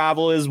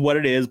 Travel is what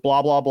it is,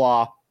 blah, blah,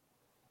 blah.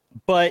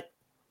 But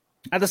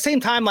at the same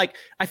time,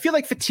 I feel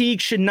like fatigue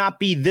should not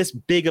be this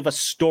big of a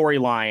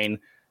storyline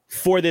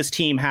for this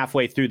team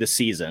halfway through the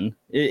season.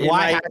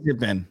 Why has it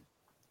been?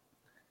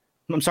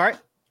 I'm sorry?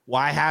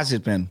 Why has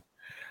it been?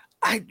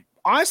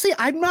 Honestly,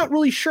 I'm not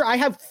really sure.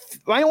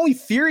 My only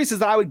theories is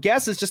that I would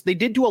guess is just they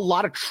did do a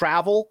lot of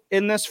travel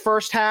in this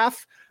first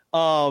half.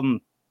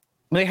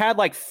 They had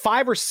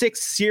 5 or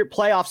 6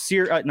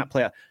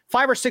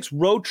 5 or 6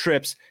 road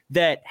trips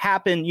that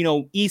happened,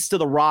 east of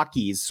the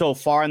Rockies so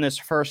far in this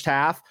first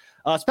half,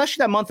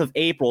 especially that month of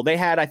April. They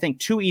had, I think,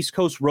 2 East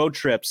Coast road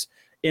trips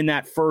in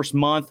that first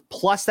month,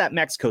 plus that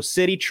Mexico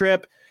City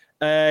trip.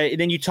 And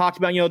then you talked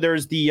about,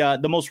 there's the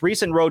most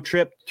recent road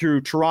trip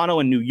through Toronto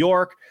and New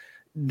York.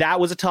 That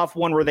was a tough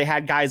one where they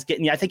had guys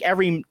getting, I think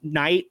every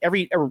night,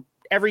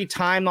 every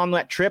time on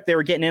that trip, they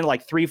were getting in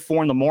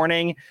 3-4 in the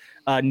morning.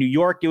 New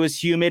York, it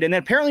was humid. And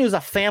then apparently it was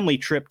a family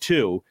trip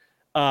too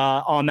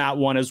on that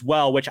one as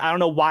well, which I don't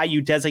know why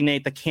you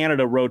designate the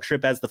Canada road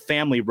trip as the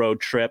family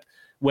road trip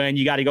when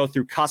you got to go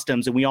through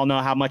customs. And we all know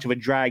how much of a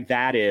drag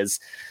that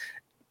is.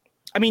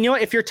 I mean,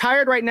 if you're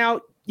tired right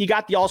now, you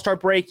got the All-Star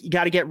break, you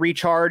got to get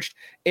recharged.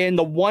 And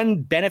the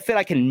one benefit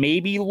I can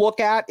maybe look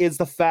at is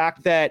the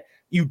fact that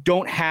you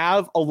don't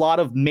have a lot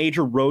of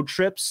major road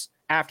trips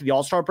after the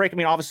All-Star break. I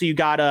mean, obviously you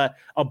got a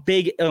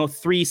big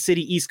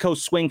 3-city East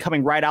Coast swing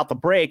coming right out the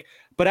break.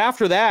 But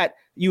after that,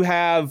 you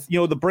have,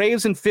 the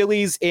Braves and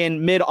Phillies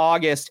in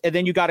mid-August, and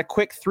then you got a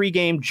quick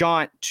 3-game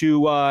jaunt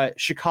to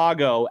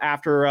Chicago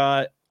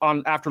after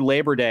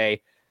Labor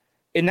Day.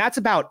 And that's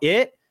about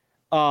it.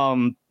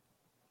 Other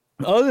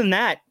than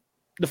that,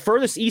 the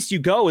furthest east you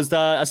go is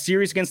a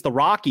series against the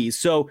Rockies.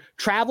 So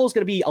travel is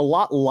going to be a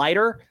lot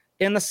lighter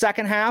in the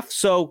second half.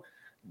 So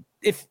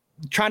if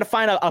trying to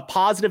find a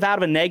positive out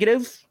of a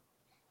negative,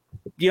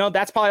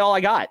 that's probably all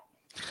I got.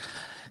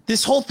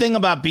 This whole thing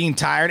about being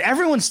tired,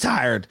 everyone's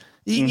tired.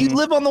 You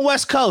live on the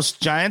West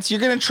Coast, Giants. You're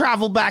going to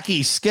travel back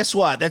east. Guess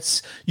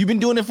what? You've been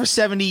doing it for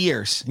 70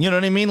 years. You know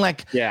what I mean?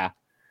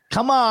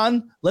 Come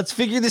on, let's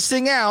figure this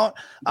thing out.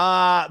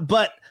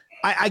 But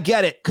I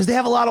get it because they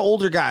have a lot of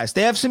older guys.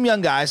 They have some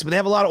young guys, but they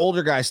have a lot of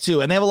older guys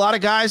too. And they have a lot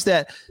of guys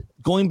that,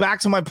 going back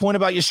to my point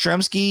about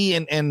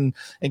Yastrzemski and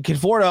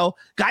Conforto,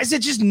 guys that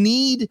just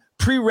need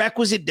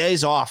prerequisite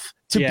days off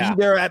to be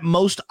there at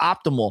most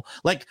optimal.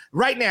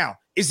 Right now,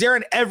 is there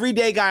an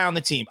everyday guy on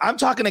the team? I'm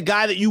talking a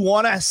guy that you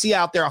want to see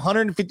out there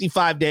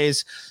 155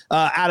 days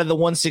out of the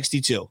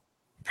 162.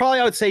 Probably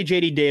I would say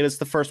JD Davis,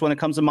 the first one that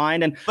comes to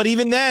mind. But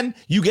even then,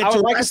 you get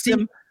to rest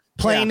him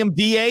playing him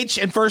DH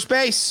and first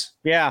base.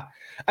 Yeah.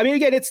 I mean,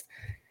 again, it's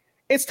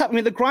tough. I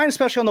mean, the grind,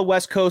 especially on the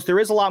West Coast, there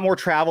is a lot more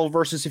travel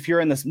versus if you're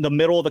in the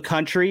middle of the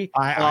country.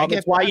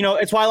 It's why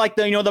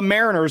the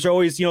Mariners are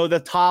always,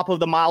 the top of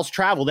the miles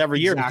traveled every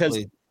year because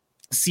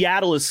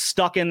Seattle is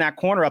stuck in that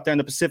corner up there in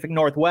the Pacific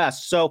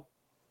Northwest. So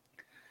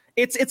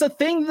it's a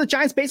thing the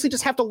Giants basically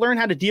just have to learn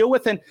how to deal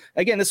with. And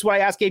again, this is what I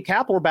asked Gabe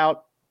Kapler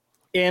about.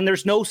 And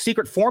there's no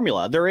secret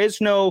formula. There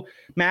is no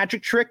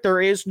magic trick. There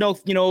is no,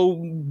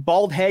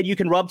 bald head you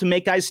can rub to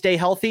make guys stay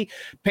healthy.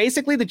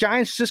 Basically, the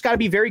Giants just got to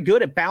be very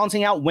good at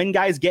balancing out when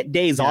guys get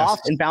days off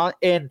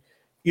and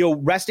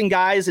resting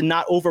guys and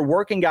not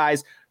overworking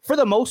guys. For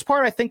the most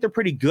part, I think they're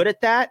pretty good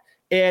at that.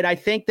 And I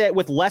think that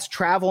with less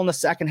travel in the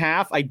second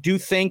half, I do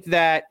think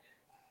that,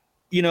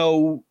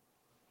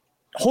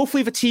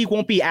 hopefully fatigue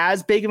won't be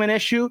as big of an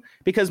issue,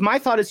 because my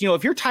thought is,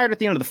 if you're tired at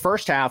the end of the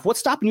first half, what's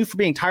stopping you from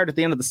being tired at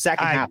the end of the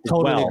second half? I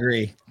totally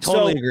agree.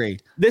 Totally agree.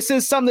 This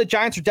is something the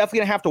Giants are definitely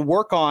going to have to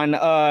work on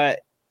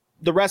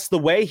the rest of the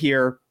way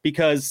here,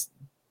 because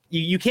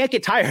you can't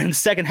get tired in the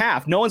second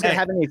half. No one's going to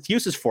have any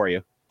excuses for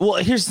you. Well,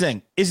 here's the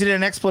thing. Is it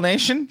an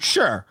explanation?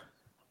 Sure.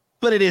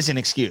 But it is an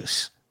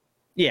excuse.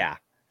 Yeah,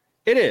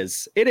 it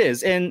is. It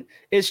is. And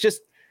it's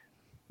just,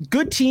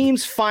 good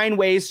teams find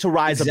ways to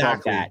rise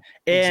above that.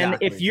 And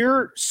if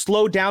you're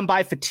slowed down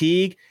by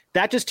fatigue,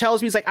 that just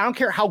tells me, it's I don't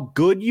care how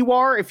good you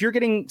are. If you're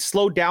getting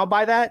slowed down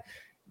by that,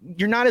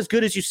 you're not as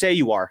good as you say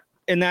you are.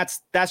 And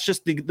that's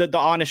just the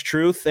honest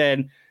truth.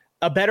 And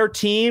a better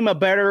team,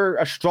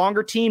 a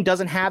stronger team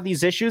doesn't have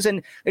these issues.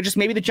 And it just,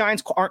 maybe the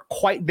Giants aren't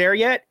quite there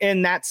yet.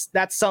 And that's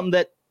something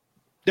that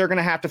they're going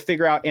to have to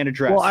figure out and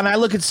address. Well, and I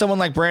look at someone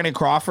like Brandon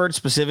Crawford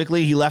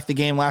specifically. He left the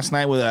game last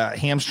night with a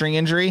hamstring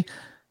injury.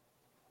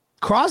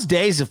 Craw's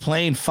days of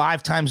playing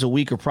 5 times a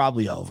week are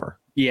probably over.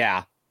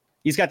 Yeah.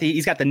 He's got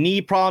the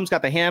knee problems,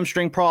 got the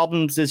hamstring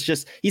problems. It's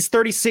just he's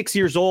 36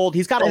 years old.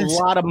 He's got a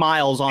lot of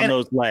miles on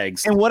those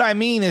legs. And what I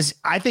mean is,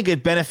 I think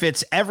it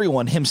benefits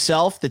everyone,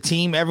 himself, the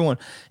team, everyone,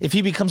 if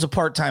he becomes a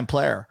part-time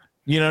player.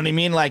 You know what I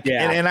mean? Like,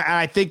 and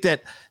I think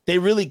that they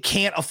really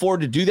can't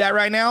afford to do that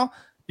right now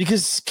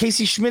because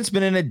Casey Schmidt's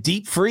been in a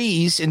deep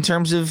freeze in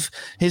terms of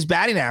his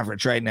batting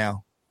average right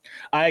now.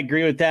 I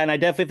agree with that. And I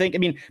definitely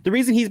think, the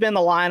reason he's been in the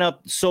lineup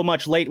so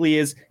much lately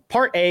is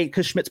part A,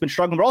 because Schmidt's been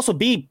struggling, but also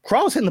B,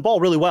 Crowell's hitting the ball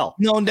really well.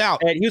 No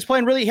doubt. And he was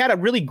playing he had a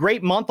really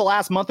great month the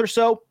last month or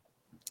so.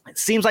 It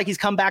seems like he's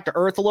come back to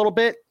earth a little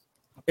bit.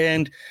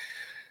 And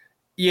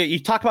you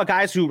talk about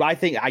guys who I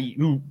think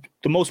who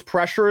the most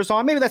pressure is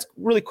on. Maybe that's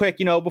really quick,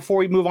 before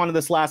we move on to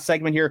this last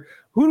segment here.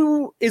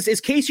 Who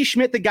is Casey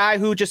Schmidt the guy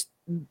who just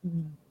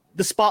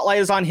the spotlight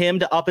is on him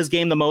to up his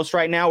game the most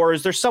right now? Or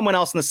is there someone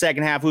else in the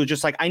second half who's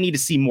just like, I need to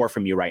see more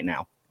from you right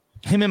now?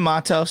 Him and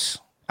Matos.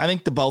 I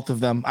think the both of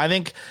them. I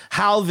think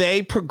how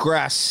they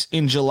progress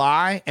in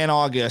July and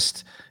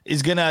August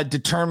is going to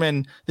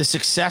determine the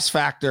success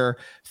factor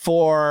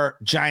for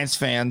Giants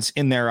fans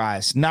in their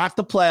eyes. Not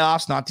the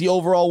playoffs, not the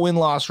overall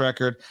win-loss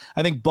record.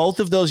 I think both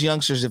of those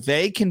youngsters, if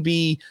they can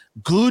be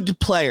good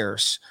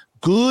players,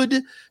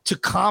 good to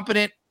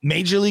competent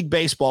Major League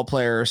Baseball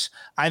players,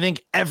 I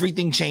think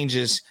everything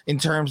changes in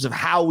terms of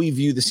how we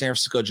view the San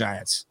Francisco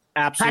Giants.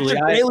 Absolutely.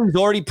 Patrick Bailey's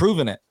already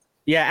proven it.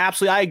 Yeah,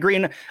 absolutely. I agree.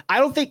 And I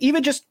don't think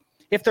even just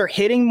if they're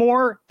hitting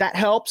more, that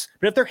helps.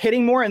 But if they're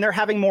hitting more and they're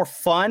having more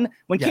fun,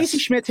 when Casey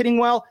Schmidt's hitting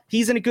well,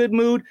 he's in a good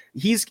mood.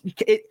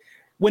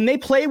 When they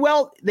play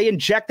well, they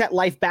inject that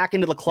life back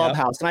into the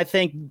clubhouse. Yep. And I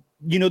think,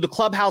 the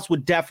clubhouse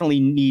would definitely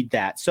need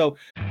that. So,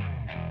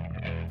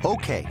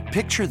 okay,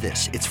 picture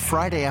this. It's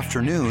Friday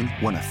afternoon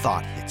when a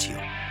thought hits you.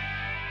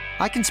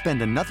 I can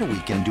spend another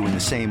weekend doing the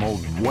same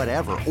old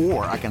whatever,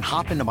 or I can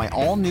hop into my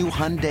all-new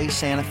Hyundai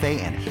Santa Fe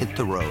and hit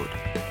the road.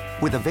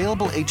 With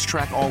available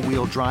H-Track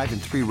all-wheel drive and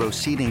 3-row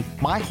seating,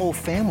 my whole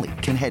family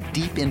can head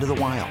deep into the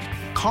wild.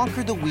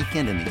 Conquer the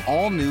weekend in the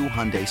all-new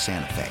Hyundai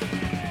Santa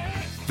Fe.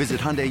 Visit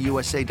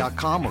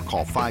HyundaiUSA.com or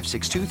call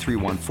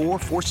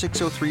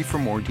 562-314-4603 for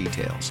more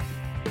details.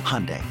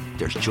 Hyundai,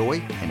 there's joy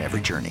in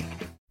every journey.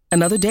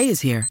 Another day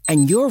is here,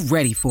 and you're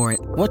ready for it.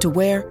 What to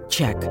wear?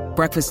 Check.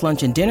 Breakfast,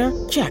 lunch, and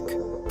dinner? Check.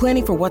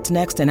 Planning for what's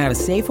next and how to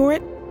save for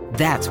it?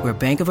 That's where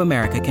Bank of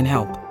America can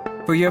help.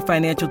 For your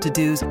financial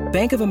to-dos,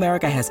 Bank of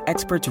America has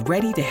experts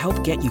ready to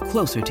help get you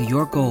closer to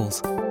your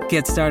goals.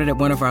 Get started at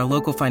one of our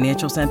local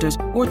financial centers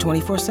or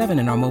 24/7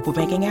 in our mobile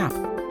banking app.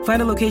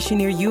 Find a location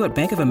near you at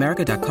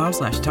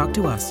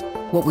bankofamerica.com/talktous.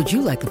 What would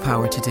you like the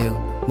power to do?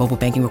 Mobile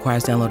banking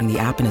requires downloading the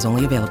app and is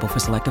only available for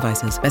select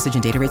devices. Message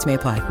and data rates may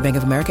apply. Bank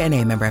of America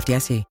NA, member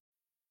FDIC.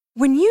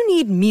 When you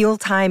need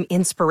mealtime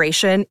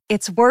inspiration,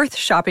 it's worth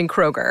shopping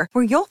Kroger,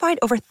 where you'll find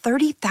over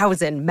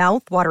 30,000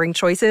 mouth-watering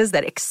choices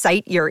that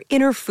excite your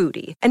inner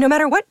foodie. And no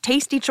matter what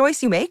tasty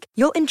choice you make,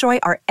 you'll enjoy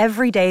our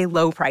everyday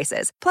low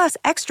prices, plus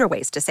extra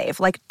ways to save,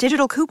 like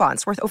digital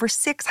coupons worth over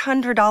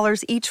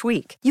 $600 each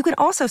week. You can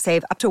also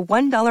save up to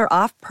 $1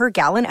 off per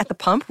gallon at the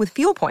pump with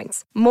fuel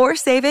points. More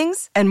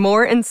savings and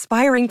more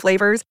inspiring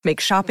flavors make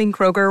shopping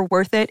Kroger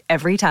worth it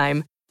every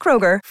time.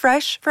 Kroger,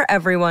 fresh for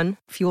everyone.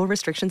 Fuel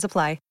restrictions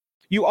apply.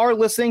 You are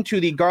listening to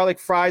the Garlic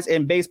Fries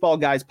and Baseball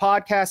Guys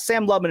podcast.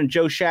 Sam Lubman and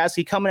Joe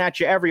Shasky coming at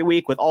you every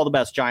week with all the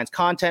best Giants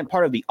content,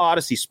 part of the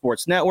Odyssey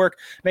Sports Network.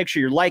 Make sure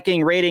you're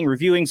liking, rating,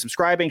 reviewing,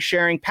 subscribing,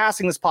 sharing,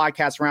 passing this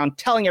podcast around,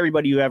 telling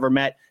everybody you ever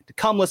met to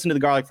come listen to the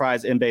Garlic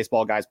Fries and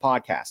Baseball Guys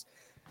podcast.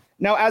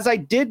 Now, as I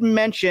did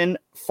mention,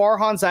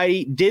 Farhan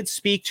Zaidi did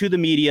speak to the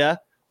media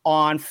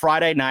on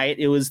Friday night.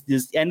 It was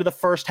the end of the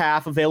first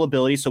half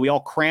availability, so we all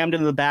crammed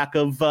into the back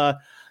of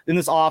in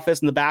this office,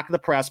 in the back of the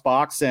press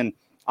box, and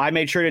I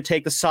made sure to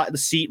take the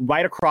seat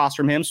right across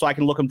from him so I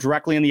can look him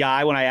directly in the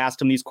eye when I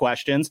asked him these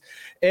questions.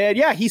 And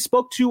yeah, he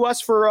spoke to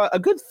us for a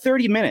good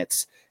 30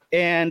 minutes.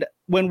 And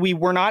when we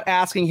were not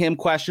asking him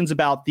questions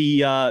about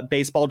the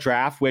baseball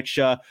draft, which,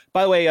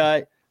 by the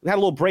way, we had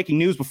a little breaking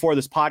news before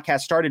this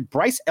podcast started.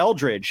 Bryce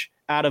Eldridge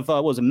out of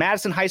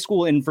Madison High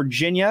School in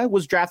Virginia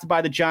was drafted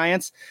by the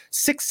Giants.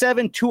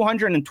 6'7",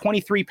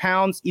 223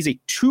 pounds. He's a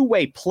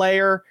two-way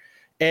player.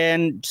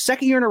 And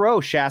second year in a row,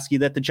 Shasky,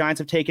 that the Giants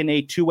have taken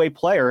a two-way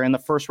player in the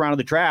first round of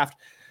the draft.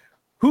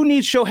 Who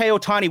needs Shohei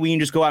Ohtani when you can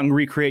just go out and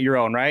recreate your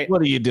own, right?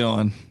 What are you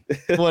doing?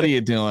 What are you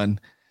doing?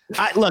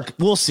 Look,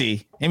 we'll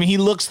see. I mean, he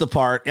looks the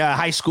part.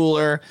 High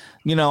schooler.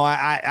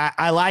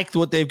 I liked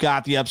what they've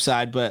got, the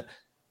upside, but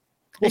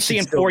we'll see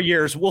in 4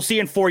 years. We'll see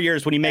in 4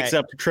 years when he makes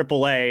up to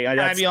AAA. Can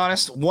I be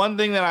honest? One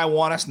thing that I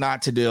want us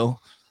not to do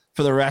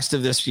for the rest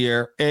of this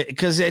year,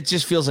 because it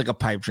just feels like a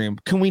pipe dream.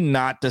 Can we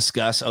not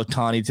discuss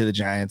Ohtani to the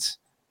Giants?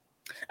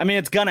 I mean,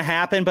 it's going to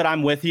happen, but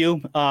I'm with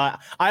you.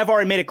 I've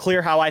already made it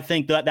clear how I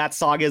think that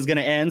saga is going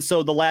to end.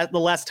 So the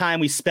less time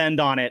we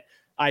spend on it,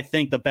 I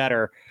think the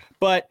better.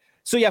 But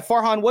so, yeah,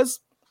 Farhan was,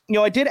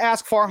 I did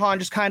ask Farhan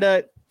just kind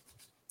of,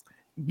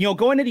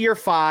 going into year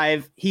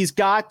 5, he's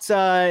got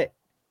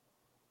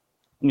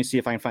Let me see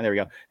if I can find. There we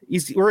go.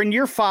 We're in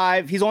year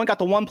 5. He's only got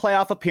the one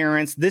playoff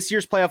appearance. This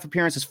year's playoff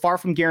appearance is far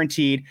from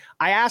guaranteed.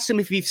 I asked him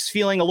if he's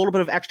feeling a little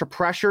bit of extra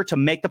pressure to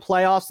make the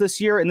playoffs this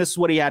year, and this is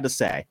what he had to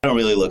say. I don't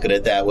really look at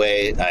it that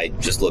way. I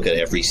just look at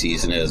every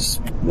season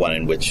as one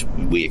in which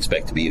we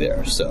expect to be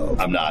there. So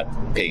I'm not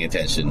paying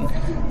attention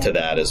to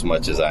that as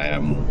much as I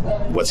am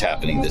what's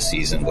happening this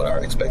season, what our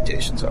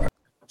expectations are.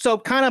 So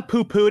kind of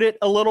poo-pooed it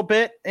a little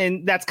bit,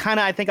 and that's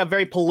kind of, I think, a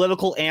very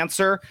political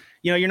answer.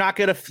 You know, you're not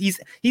gonna. He's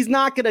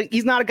not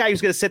a guy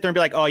who's gonna sit there and be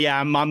like, "Oh yeah,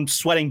 I'm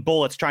sweating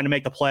bullets trying to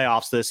make the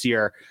playoffs this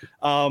year."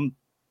 But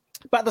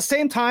at the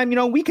same time, you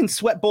know, we can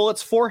sweat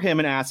bullets for him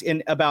and ask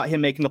about him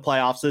making the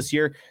playoffs this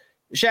year.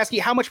 Shasky,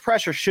 how much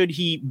pressure should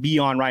he be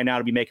on right now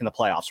to be making the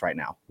playoffs right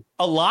now?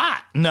 A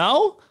lot.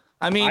 No,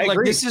 I mean,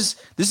 this is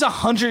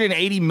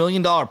 $180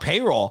 million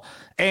payroll,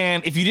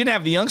 and if you didn't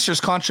have the youngsters'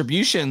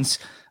 contributions,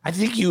 I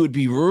think you would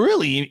be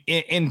really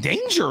in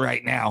danger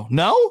right now.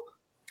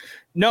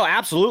 No,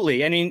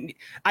 absolutely. I mean,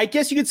 I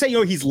guess you could say, you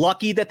know, he's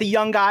lucky that the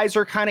young guys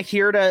are kind of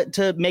here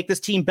to make this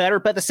team better.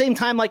 But at the same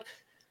time, like,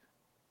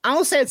 I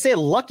don't say I'd say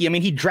lucky. I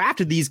mean, he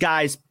drafted these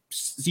guys,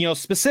 you know,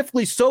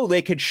 specifically so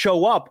they could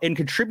show up and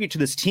contribute to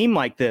this team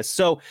like this.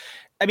 So,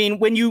 I mean,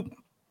 when you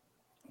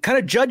kind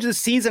of judge the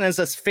season as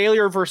a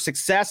failure versus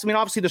success, I mean,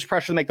 obviously there's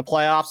pressure to make the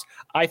playoffs.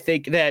 I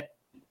think that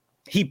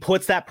he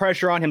puts that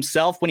pressure on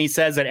himself when he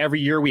says that every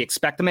year we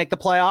expect to make the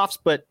playoffs.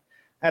 But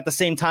at the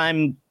same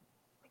time,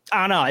 I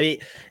don't know. I mean,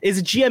 is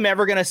a GM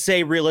ever going to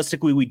say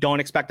realistically we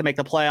don't expect to make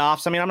the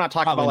playoffs? I mean, I'm not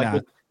talking Probably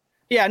about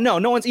not.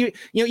 no one's, you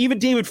know, even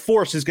David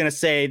Force is going to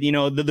say, you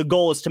know, the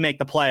goal is to make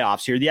the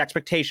playoffs here. The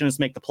expectation is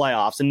to make the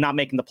playoffs, and not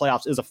making the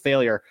playoffs is a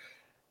failure.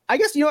 I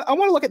guess, you know, I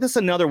want to look at this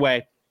another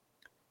way.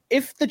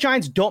 If the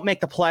Giants don't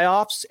make the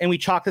playoffs and we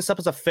chalk this up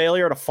as a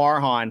failure to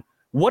Farhan,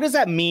 what does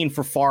that mean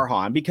for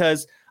Farhan?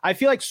 Because I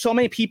feel like so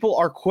many people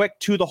are quick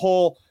to the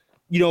whole,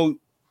 you know,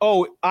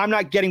 oh, I'm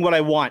not getting what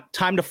I want.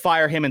 Time to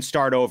fire him and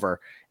start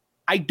over.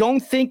 I don't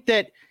think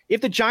that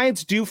if the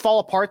Giants do fall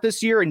apart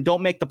this year and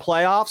don't make the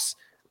playoffs,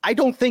 I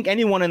don't think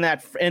anyone in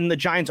the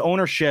Giants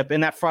ownership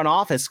in that front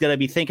office is going to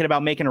be thinking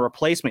about making a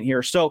replacement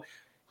here. So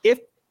if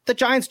the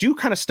Giants do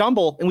kind of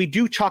stumble and we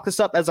do chalk this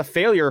up as a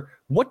failure,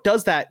 what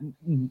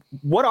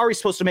are we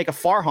supposed to make of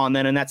Farhan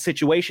then in that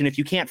situation if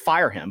you can't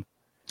fire him?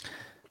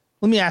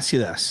 Let me ask you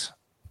this.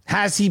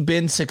 Has he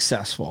been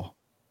successful?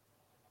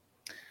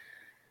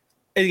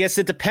 I guess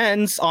it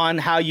depends on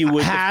how you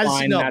would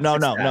define that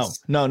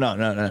success.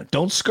 No.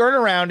 Don't skirt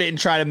around it and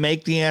try to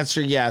make the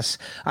answer yes.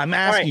 I'm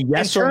asking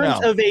yes or no. In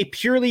terms of a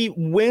purely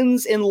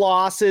wins and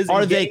losses,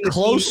 are they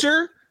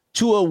closer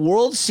to a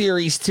World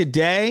Series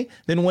today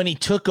than when he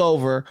took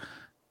over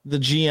the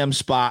GM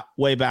spot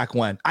way back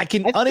when? I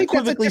can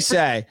unequivocally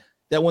say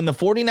that when the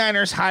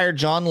 49ers hired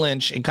John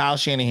Lynch and Kyle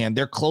Shanahan,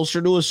 they're closer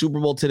to a Super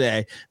Bowl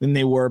today than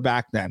they were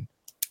back then.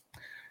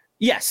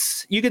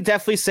 Yes, you could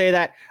definitely say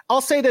that.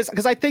 I'll say this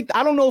because I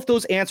don't know if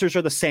those answers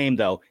are the same,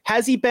 though.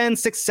 Has he been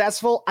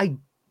successful? I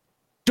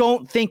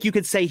don't think you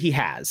could say he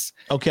has.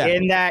 Okay.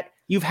 In that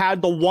you've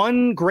had the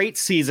one great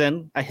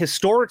season, a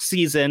historic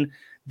season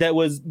that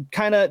was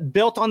kind of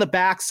built on the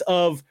backs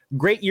of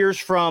great years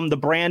from the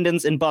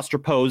Brandons and Buster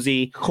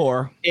Posey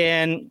core.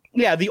 And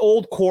yeah, the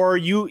old core.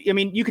 You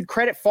could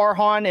credit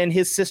Farhan and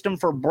his system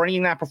for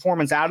bringing that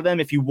performance out of them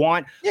if you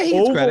want. Yeah, he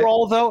gets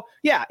overall, credit. though,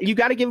 yeah, you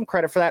got to give him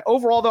credit for that.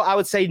 Overall, though, I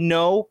would say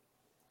no.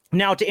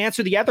 Now, to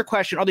answer the other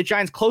question, are the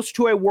Giants closer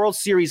to a World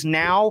Series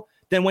now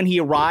than when he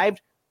arrived?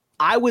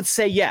 I would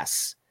say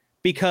yes,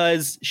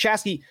 because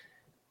Shasky,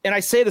 and I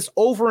say this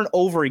over and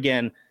over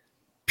again,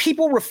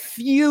 people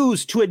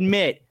refuse to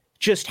admit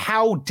just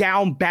how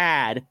down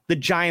bad the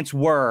Giants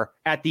were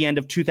at the end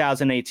of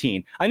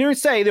 2018. I never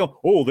say, they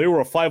were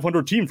a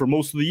 500 team for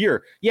most of the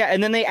year. Yeah,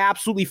 and then they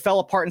absolutely fell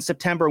apart in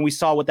September, and we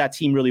saw what that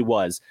team really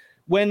was.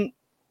 And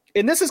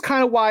this is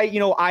kind of why, you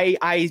know,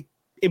 I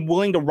am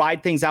willing to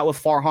ride things out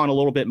with Farhan a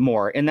little bit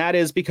more, and that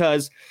is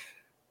because,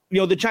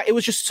 you know, it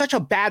was just such a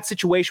bad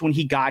situation when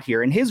he got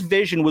here, and his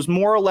vision was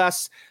more or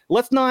less,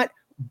 let's not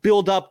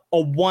build up a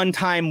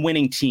one-time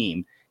winning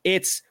team.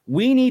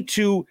 We need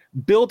to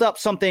build up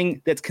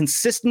something that's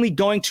consistently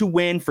going to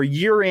win for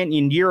year in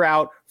and year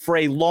out for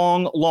a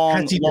long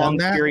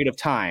period of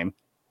time.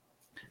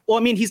 Well,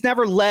 I mean, he's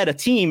never led a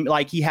team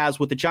like he has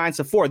with the Giants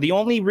before. The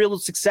only real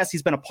success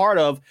he's been a part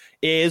of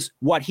is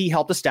what he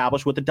helped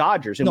establish with the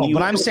Dodgers. And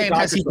but I'm saying,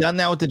 has he done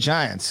that with the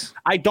Giants?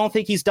 I don't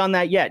think he's done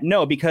that yet.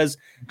 No, because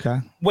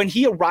when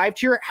he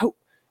arrived here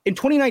in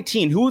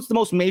 2019, who was the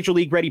most major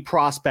league ready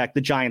prospect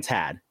the Giants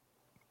had?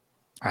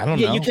 I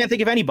don't know. You can't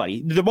think of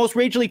anybody. The most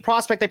major league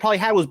prospect they probably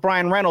had was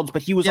Brian Reynolds,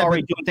 but he was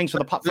already doing things for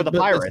the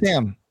Pirates.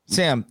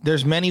 Sam,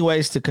 there's many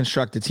ways to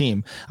construct a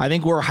team. I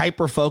think we're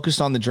hyper focused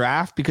on the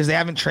draft because they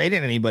haven't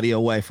traded anybody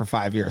away for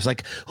 5 years.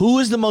 Like, who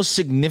is the most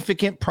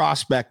significant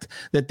prospect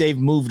that they've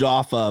moved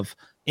off of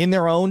in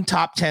their own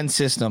top 10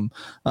 system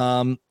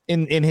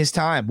in his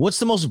time? What's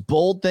the most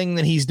bold thing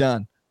that he's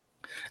done?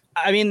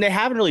 I mean, they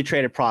haven't really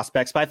traded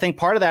prospects, but I think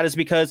part of that is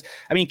because,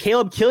 I mean,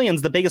 Caleb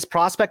Killian's the biggest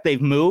prospect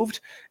they've moved.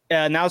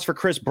 And that was for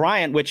Chris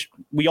Bryant, which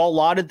we all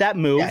lauded that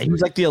move. Yeah, he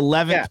was like the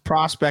 11th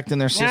prospect in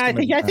their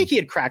system. Yeah, I think he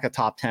had cracked a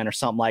top 10 or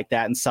something like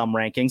that in some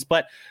rankings.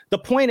 But the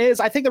point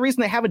is, I think the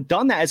reason they haven't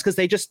done that is because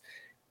they just,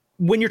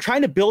 when you're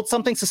trying to build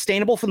something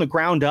sustainable from the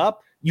ground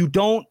up, you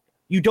don't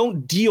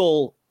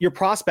deal your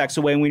prospects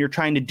away when you're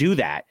trying to do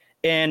that.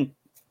 And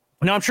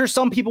now I'm sure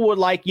some people would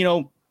like,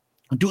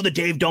 do the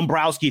Dave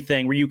Dombrowski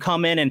thing where you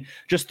come in and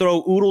just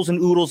throw oodles and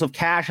oodles of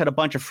cash at a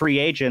bunch of free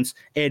agents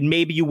and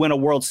maybe you win a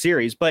World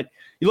Series. But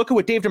you look at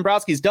what Dave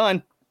Dombrowski's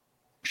done.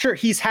 Sure,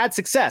 he's had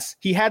success.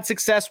 He had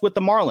success with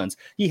the Marlins.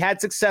 He had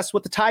success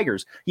with the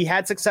Tigers. He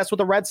had success with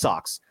the Red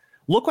Sox.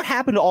 Look what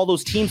happened to all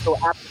those teams though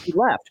after he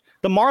left.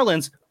 The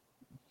Marlins,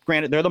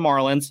 granted, they're the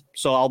Marlins,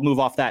 so I'll move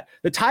off that.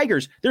 The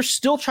Tigers, they're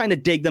still trying to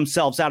dig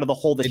themselves out of the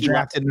hole that he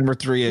drafted number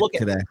 3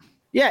 today.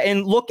 Yeah,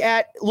 and look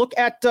at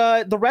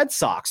the Red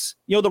Sox.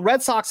 The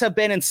Red Sox have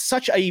been in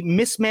such a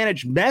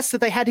mismanaged mess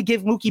that they had to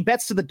give Mookie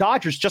Betts to the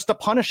Dodgers just to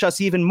punish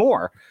us even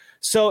more.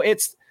 So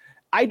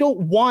I don't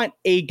want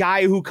a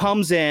guy who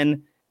comes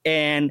in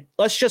and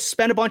let's just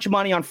spend a bunch of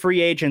money on free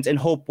agents and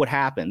hope what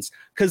happens.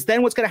 Because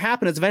then what's going to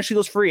happen is eventually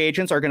those free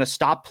agents are going to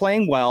stop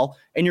playing well,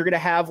 and you're going to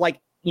have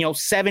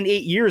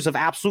 7-8 years of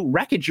absolute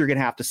wreckage you're going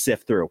to have to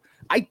sift through.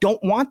 I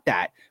don't want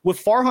that. What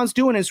Farhan's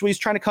doing is what he's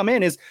trying to come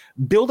in is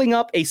building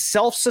up a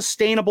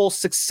self-sustainable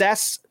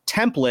success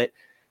template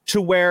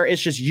to where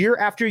it's just year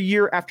after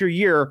year after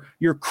year,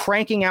 you're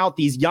cranking out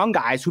these young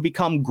guys who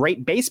become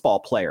great baseball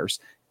players.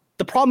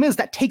 The problem is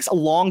that takes a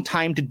long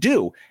time to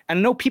do. And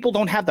I know people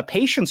don't have the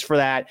patience for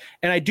that.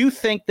 And I do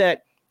think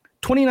that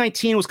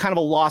 2019 was kind of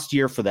a lost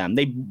year for them.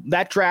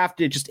 That draft,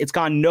 it's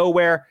gone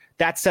nowhere.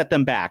 That set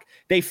them back.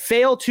 They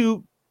failed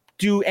to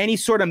do any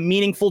sort of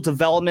meaningful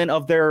development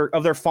of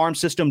their farm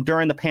system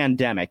during the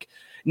pandemic.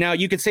 Now,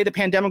 you could say the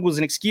pandemic was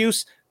an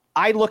excuse.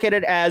 I look at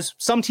it as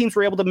some teams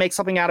were able to make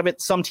something out of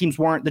it. Some teams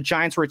weren't. The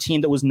Giants were a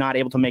team that was not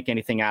able to make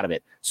anything out of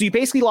it. So you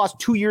basically lost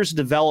 2 years of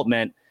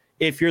development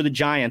if you're the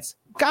Giants.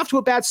 Got off to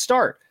a bad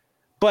start.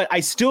 But I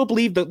still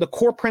believe that the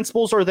core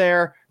principles are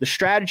there. The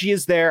strategy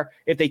is there.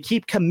 If they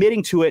keep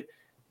committing to it,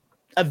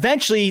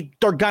 eventually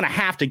they're going to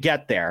have to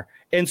get there.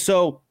 And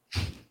so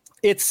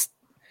it's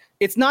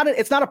not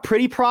a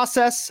pretty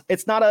process.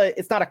 It's not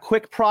a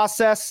quick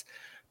process,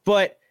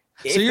 but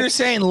so you're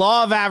saying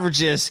law of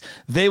averages,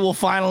 they will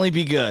finally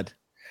be good.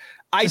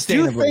 I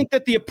do think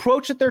that the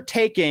approach that they're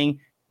taking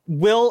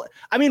what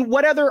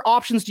other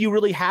options do you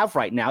really have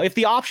right now? If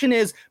the option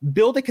is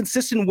build a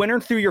consistent winner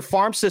through your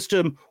farm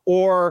system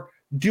or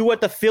do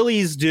what the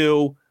Phillies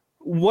do,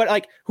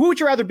 who would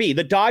you rather be?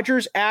 The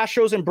Dodgers,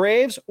 Astros, and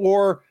Braves,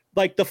 or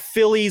like the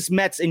Phillies,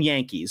 Mets, and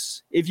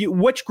Yankees?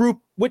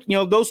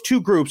 Those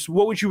two groups,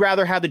 what would you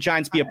rather have the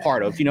Giants be a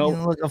part of?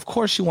 Of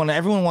course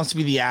everyone wants to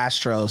be the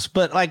Astros,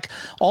 but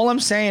all I'm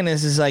saying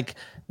is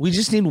we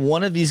just need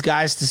one of these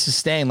guys to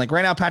sustain.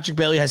 Right now, Patrick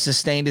Bailey has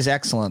sustained his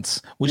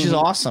excellence, which is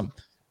awesome.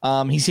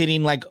 He's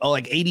hitting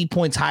 80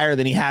 points higher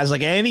than he has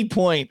at any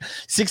point,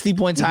 60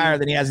 points higher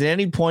than he has at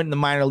any point in the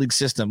minor league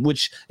system,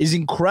 which is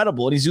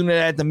incredible. And he's doing it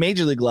at the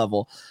major league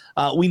level.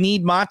 We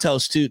need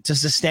Matos to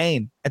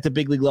sustain at the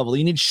big league level.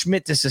 You need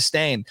Schmidt to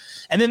sustain.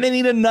 And then they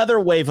need another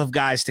wave of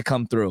guys to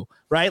come through,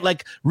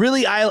 right?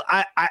 Really,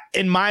 I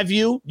in my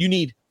view, you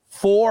need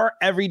 4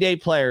 everyday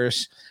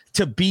players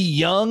to be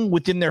young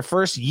within their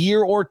first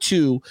year or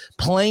two,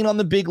 playing on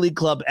the big league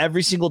club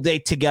every single day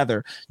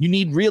together. You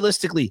need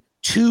realistically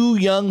 2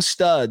 young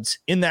studs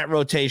in that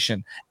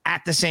rotation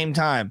at the same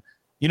time.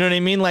 You know what I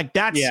mean?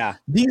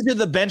 These are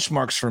the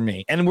benchmarks for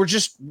me. And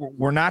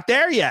we're not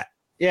there yet.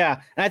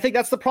 Yeah. And I think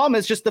that's the problem.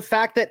 Is just the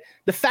fact that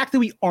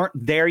we aren't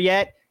there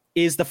yet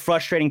is the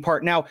frustrating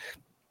part. Now,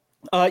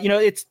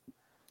 it's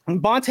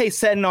Bonte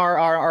said in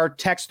our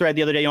text thread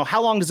the other day,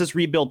 how long does this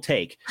rebuild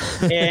take?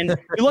 And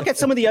you look at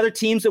some of the other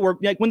teams that were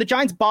when the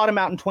Giants bottomed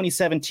out in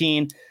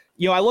 2017,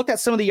 I looked at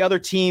some of the other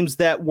teams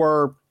that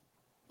were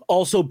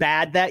also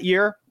bad that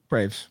year.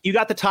 Braves. You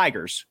got the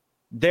Tigers.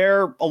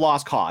 They're a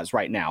lost cause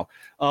right now.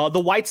 The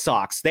White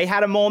Sox, they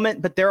had a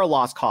moment, but they're a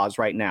lost cause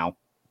right now.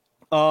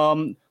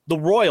 The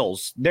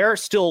Royals, they're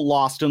still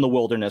lost in the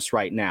wilderness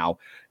right now.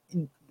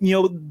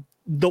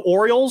 The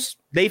Orioles,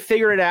 they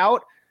figured it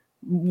out.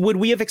 Would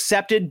we have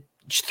accepted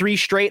 3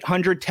 straight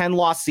 110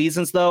 loss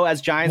seasons though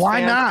as Giants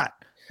fans?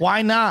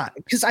 Why not?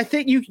 Because I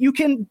think you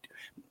can.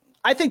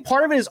 I think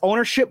part of it is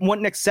ownership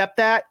wouldn't accept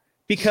that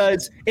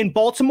because in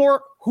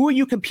Baltimore, who are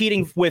you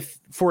competing with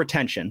for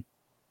attention?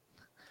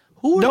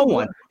 No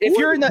one. If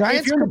you're in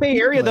the Bay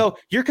Area, though,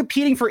 you're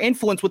competing for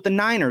influence with the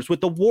Niners,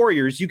 with the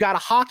Warriors. You got a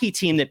hockey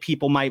team that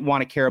people might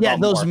want to care about. Yeah,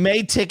 those more.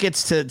 May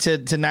tickets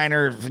to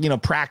Niner,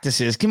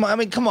 practices. Come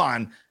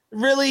on.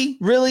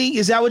 Really?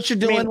 Is that what you're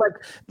doing?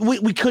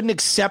 We couldn't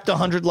accept a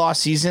 100-loss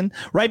season.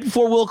 Right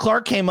before Will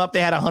Clark came up,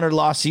 they had a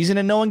 100-loss season,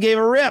 and no one gave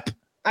a rip.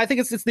 I think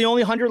it's the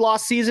only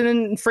 100-loss season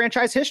in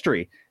franchise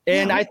history.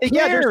 And I think,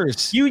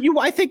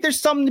 I think there's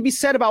something to be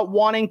said about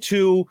wanting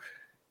to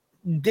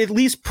at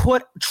least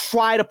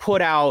try to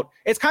put out.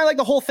 It's kind of like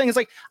the whole thing is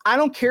like, I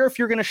don't care if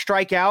you're going to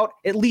strike out,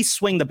 at least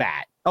swing the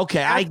bat.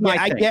 Okay, I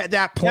get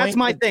that point. That's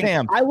my thing.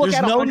 Sam, I look there's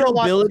at no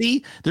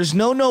nobility. There's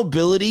no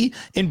nobility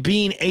in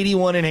being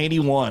 81 and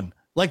 81.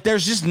 Like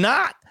there's just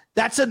not.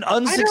 That's an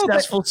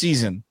unsuccessful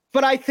season.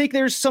 But I think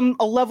there's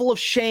a level of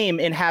shame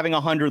in having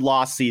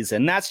 100-loss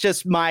season. That's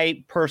just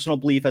my personal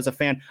belief as a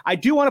fan. I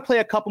do want to play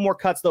a couple more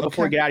cuts though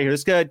before we get out of here. This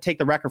is going to take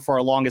the record for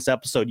our longest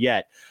episode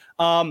yet.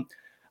 I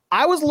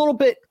was a little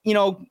bit,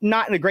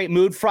 not in a great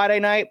mood Friday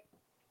night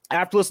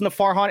after listening to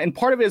Farhan, and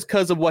part of it is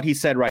because of what he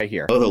said right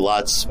here. A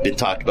lot's been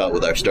talked about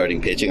with our starting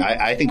pitching.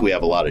 I think we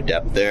have a lot of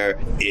depth there.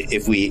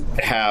 If we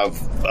have,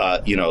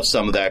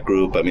 some of that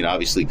group, I mean,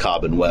 obviously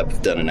Cobb and Webb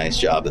have done a nice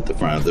job at the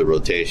front of the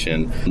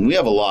rotation. And we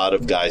have a lot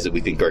of guys that we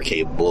think are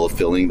capable of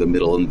filling the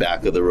middle and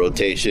back of the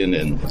rotation.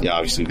 And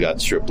obviously we've got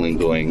Stripling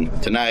going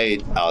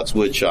tonight, Alex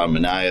Wood, Sean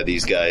Manaea,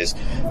 these guys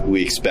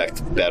we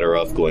expect better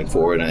of going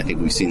forward. And I think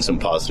we've seen some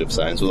positive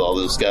signs with all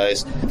those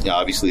guys.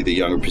 Obviously the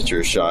younger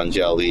pitchers, Sean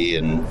Jelly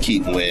and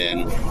Keaton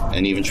Wynn,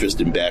 and even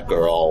Tristan Beck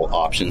are all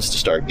options to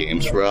start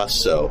games for us.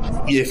 So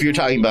if you're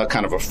talking about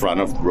kind of a front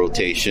of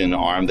rotation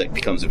arm that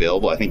becomes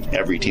available, I think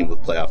every team with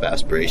playoff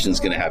aspirations is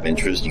going to have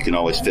interest. You can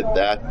always fit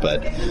that,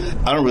 but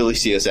I don't really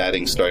see us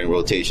adding starting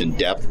rotation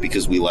depth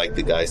because we like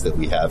the guys that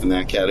we have in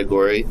that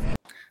category.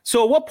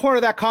 So at what point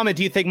of that comment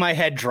do you think my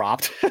head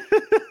dropped?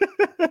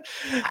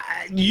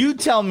 You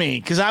tell me,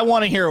 because I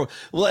want to hear.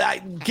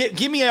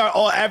 Give me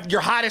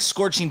your hottest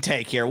scorching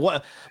take here.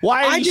 Why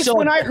are you so?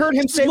 When I heard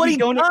him say what he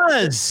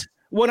does.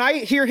 When I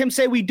hear him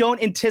say we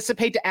don't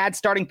anticipate to add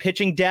starting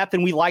pitching depth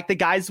and we like the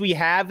guys we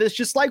have, it's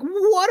just like,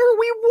 what are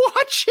we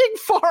watching,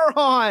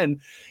 Farhan?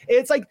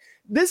 It's like,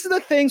 this is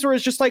the things where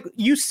it's just like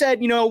you said,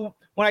 when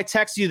I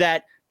text you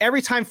that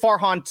every time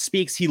Farhan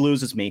speaks, he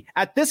loses me.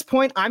 At this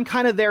point, I'm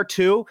kind of there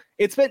too.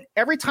 It's been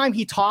every time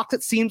he talks,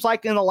 it seems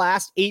like in the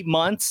last 8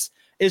 months,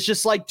 it's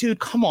just like, dude,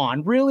 come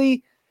on,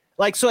 really?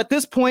 Like, so at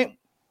this point,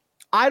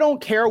 I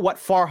don't care what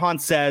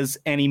Farhan says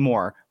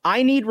anymore.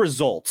 I need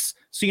results.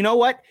 So you know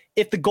what?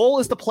 If the goal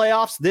is the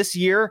playoffs this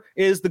year,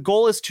 the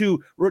goal is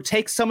to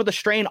take some of the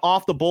strain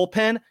off the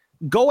bullpen,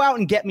 go out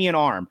and get me an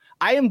arm.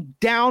 I am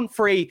down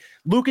for a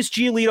Lucas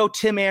Giolito,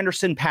 Tim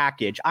Anderson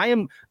package. I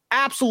am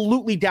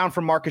absolutely down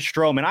for Marcus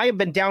Stroman. I have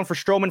been down for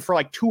Stroman for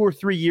like 2 or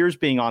 3 years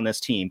being on this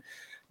team.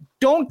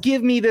 Don't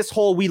give me this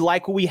whole we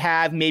like what we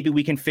have, maybe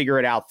we can figure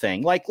it out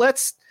thing. Like,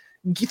 let's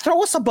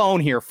throw us a bone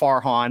here,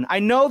 Farhan. I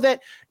know that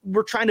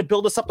we're trying to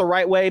build us up the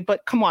right way,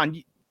 but come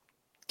on,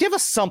 give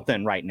us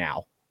something right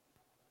now.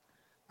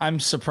 I'm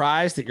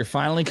surprised that you're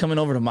finally coming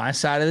over to my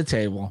side of the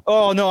table.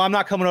 Oh, no, I'm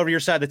not coming over to your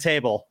side of the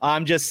table.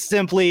 I'm just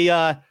simply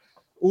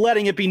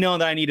letting it be known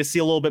that I need to see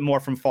a little bit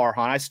more from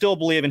Farhan. I still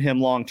believe in him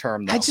long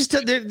term, though. I just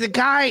the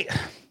guy.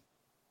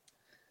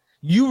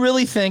 You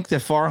really think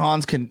that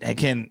Farhan's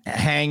can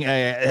hang?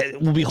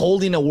 Will be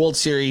holding a World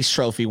Series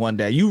trophy one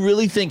day? You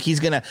really think he's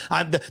gonna?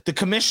 The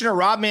commissioner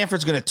Rob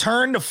Manfred's gonna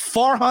turn to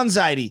Farhan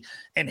Zaidi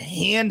and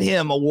hand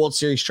him a World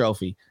Series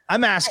trophy?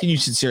 I'm asking you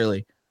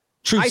sincerely.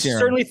 Truth serum.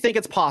 Certainly think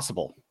it's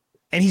possible.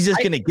 And he's just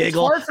going to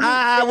giggle. We didn't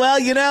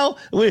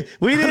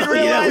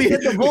realize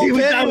that the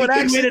bullpen would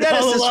actually get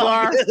us this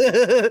far.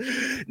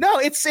 No,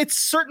 it's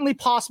certainly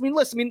possible. I mean,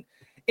 listen,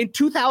 in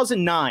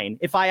 2009,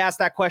 if I asked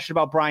that question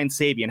about Brian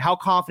Sabean, how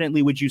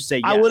confidently would you say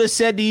yes? I would have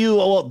said to you,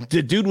 well,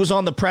 the dude was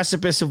on the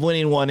precipice of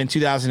winning one in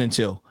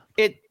 2002.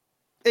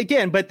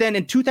 But then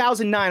in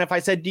 2009, if I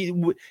said,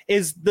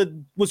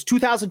 was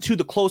 2002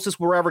 the closest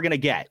we're ever going to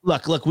get?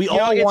 Look, we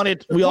all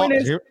wanted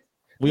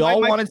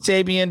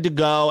Sabean to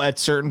go at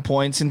certain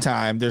points in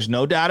time. There's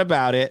no doubt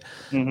about it.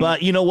 Mm-hmm.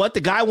 But you know what? The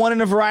guy won in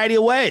a variety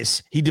of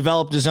ways. He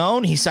developed his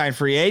own. He signed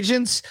free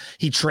agents.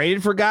 He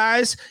traded for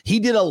guys. He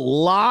did a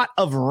lot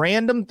of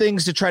random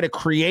things to try to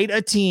create a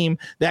team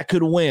that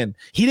could win.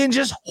 He didn't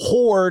just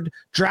hoard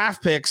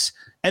draft picks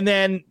and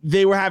then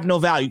they have no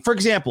value. For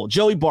example,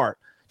 Joey Bart.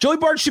 Joey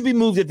Bart should be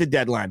moved at the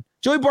deadline.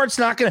 Joey Bart's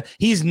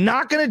he's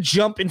not going to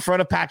jump in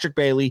front of Patrick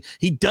Bailey.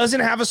 He doesn't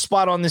have a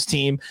spot on this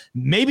team.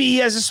 Maybe he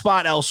has a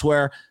spot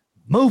elsewhere.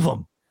 Move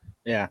him.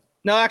 Yeah.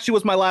 No, actually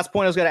was my last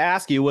point I was going to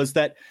ask you was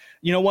that,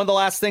 one of the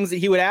last things that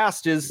he would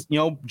ask is,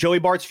 Joey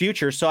Bart's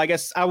future. So I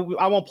guess I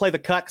won't play the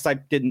cut because I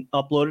didn't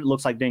upload it. It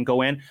looks like it didn't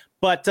go in.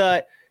 But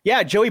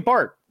Joey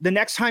Bart, the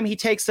next time he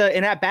takes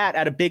an at-bat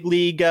at a big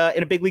league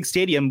in a big league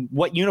stadium,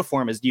 what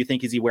uniform do you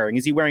think is he wearing?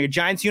 Is he wearing a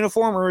Giants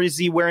uniform or is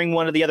he wearing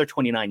one of the other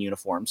 29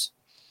 uniforms?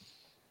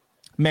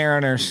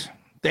 Mariners.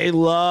 They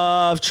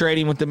love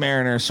trading with the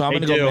Mariners, so I'm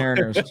going to go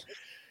Mariners.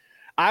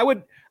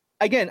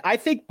 I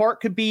think Bart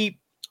could be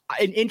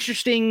an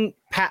interesting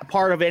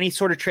part of any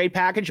sort of trade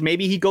package.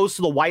 Maybe he goes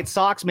to the White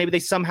Sox. Maybe they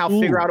somehow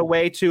figure out a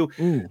way to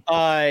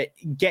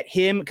get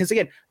him. Because,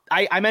 again,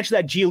 I mentioned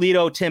that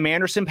Giolito, Tim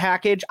Anderson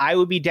package. I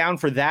would be down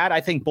for that.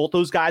 I think both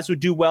those guys would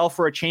do well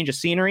for a change of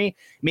scenery.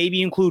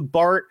 Maybe include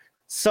Bart,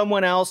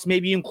 someone else,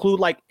 maybe include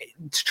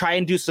to try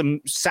and do some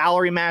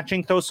salary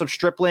matching, throw some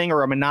Stripling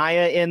or a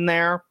Manaea in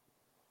there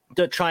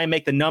to try and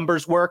make the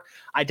numbers work.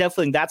 I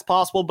definitely think that's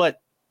possible,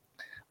 but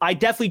I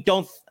definitely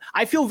don't.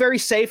 I feel very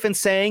safe in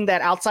saying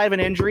that outside of an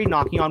injury,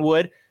 knocking on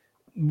wood,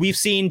 we've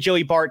seen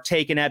Joey Bart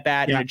take an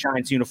at-bat in a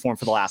Giants uniform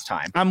for the last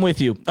time. I'm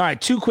with you. All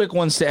right, 2 quick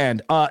ones to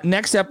end.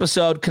 Next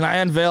episode, can I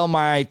unveil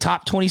my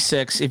top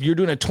 26? If you're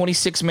doing a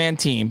 26-man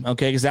team,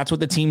 okay, because that's what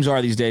the teams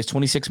are these days,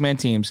 26-man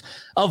teams,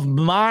 of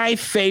my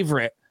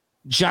favorite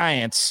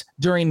Giants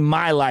during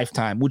my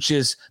lifetime, which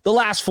is the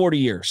last 40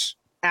 years.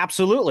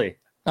 Absolutely.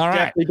 All right.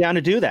 Definitely down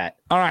to do that.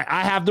 All right.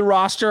 I have the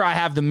roster. I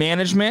have the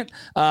management.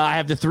 I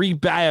have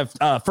I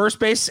have first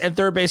base and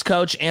third base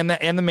coach and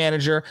the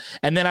manager.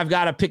 And then I've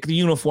got to pick the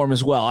uniform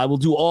as well. I will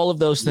do all of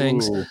those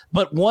things. Ooh.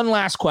 But one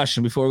last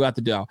question before we got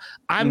the dough.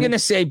 I'm going to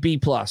say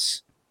B+.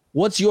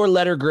 What's your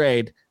letter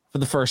grade for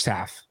the first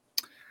half?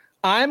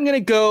 I'm going to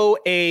go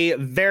a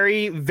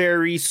very,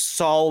 very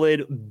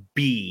solid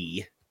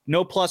B.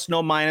 No plus,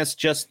 no minus,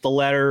 just the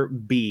letter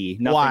B.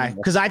 Nothing. Why?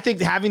 Because I think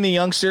having the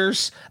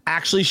youngsters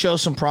actually show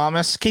some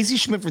promise. Casey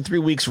Schmidt for 3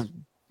 weeks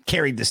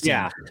carried this team.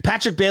 Yeah.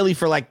 Patrick Bailey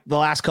for like the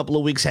last couple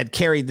of weeks had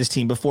carried this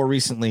team before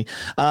recently.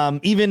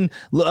 Even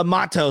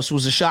Matos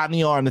was a shot in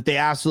the arm that they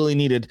absolutely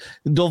needed.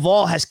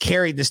 Doval has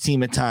carried this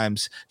team at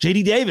times.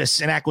 JD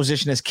Davis, an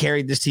acquisition, has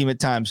carried this team at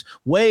times.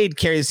 Wade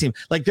carried this team.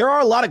 Like there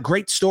are a lot of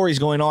great stories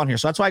going on here.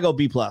 So that's why I go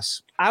B+.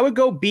 I would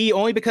go B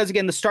only because,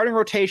 again, the starting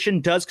rotation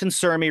does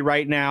concern me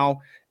right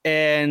now.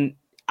 And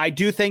I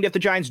do think if the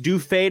Giants do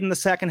fade in the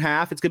second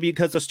half, it's going to be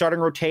because the starting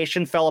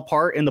rotation fell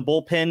apart and the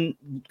bullpen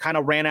kind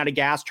of ran out of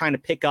gas trying to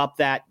pick up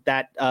that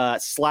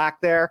slack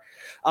there.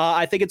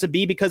 I think it's a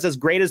B because as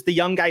great as the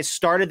young guys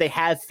started, they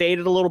have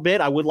faded a little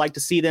bit. I would like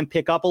to see them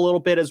pick up a little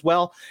bit as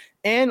well.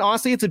 And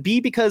honestly, it's a B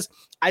because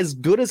as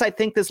good as I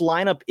think this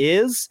lineup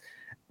is,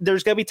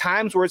 there's going to be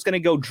times where it's going to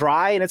go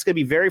dry and it's going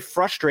to be very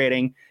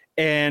frustrating.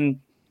 And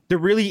there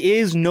really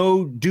is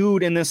no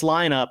dude in this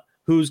lineup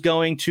who's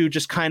going to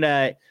just kind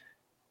of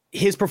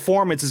his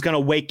performance is going to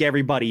wake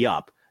everybody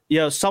up. You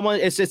know,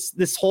 it's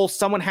this whole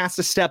someone has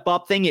to step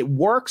up thing. It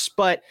works,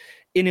 but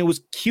it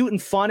was cute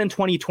and fun in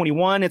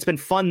 2021. It's been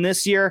fun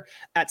this year.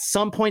 At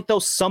some point, though,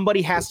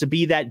 somebody has to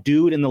be that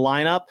dude in the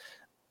lineup.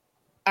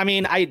 I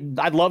mean,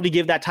 I'd love to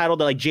give that title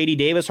to like JD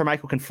Davis or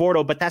Michael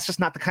Conforto, but that's just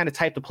not the kind of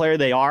type of player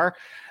they are.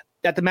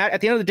 At the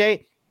end of the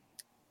day,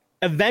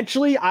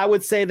 eventually, I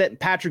would say that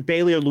Patrick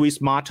Bailey or Luis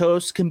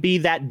Matos can be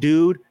that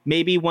dude.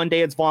 Maybe one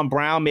day it's Von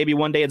Brown. Maybe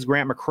one day it's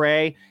Grant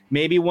McCray.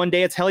 Maybe one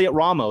day it's Heliot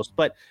Ramos.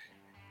 But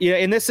yeah,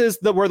 and this is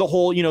where the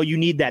whole, you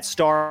need that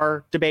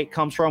star debate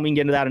comes from. We can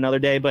get into that another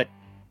day. But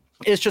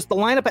it's just the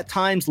lineup at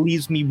times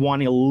leaves me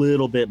wanting a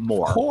little bit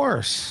more. Of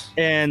course.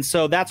 And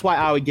so that's why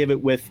I would give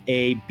it with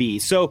a B.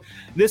 So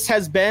this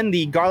has been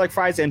the Garlic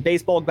Fries and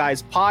Baseball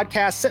Guys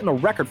podcast, setting a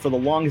record for the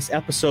longest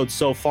episode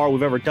so far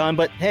we've ever done.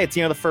 But hey, it's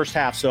the end of the first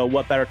half, so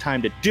what better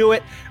time to do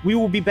it? We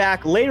will be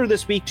back later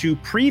this week to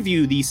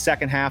preview the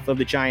second half of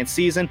the Giants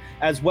season,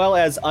 as well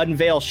as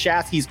unveil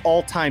Shasky's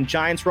all-time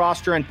Giants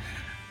roster. And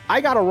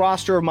I got a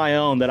roster of my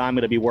own that I'm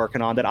going to be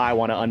working on that I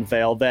want to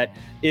unveil that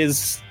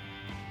is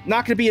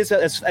not going to be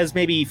as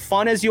maybe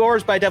fun as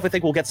yours, but I definitely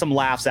think we'll get some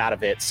laughs out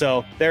of it.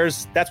 So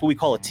that's what we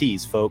call a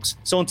tease, folks.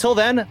 So until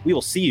then, we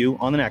will see you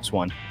on the next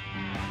one.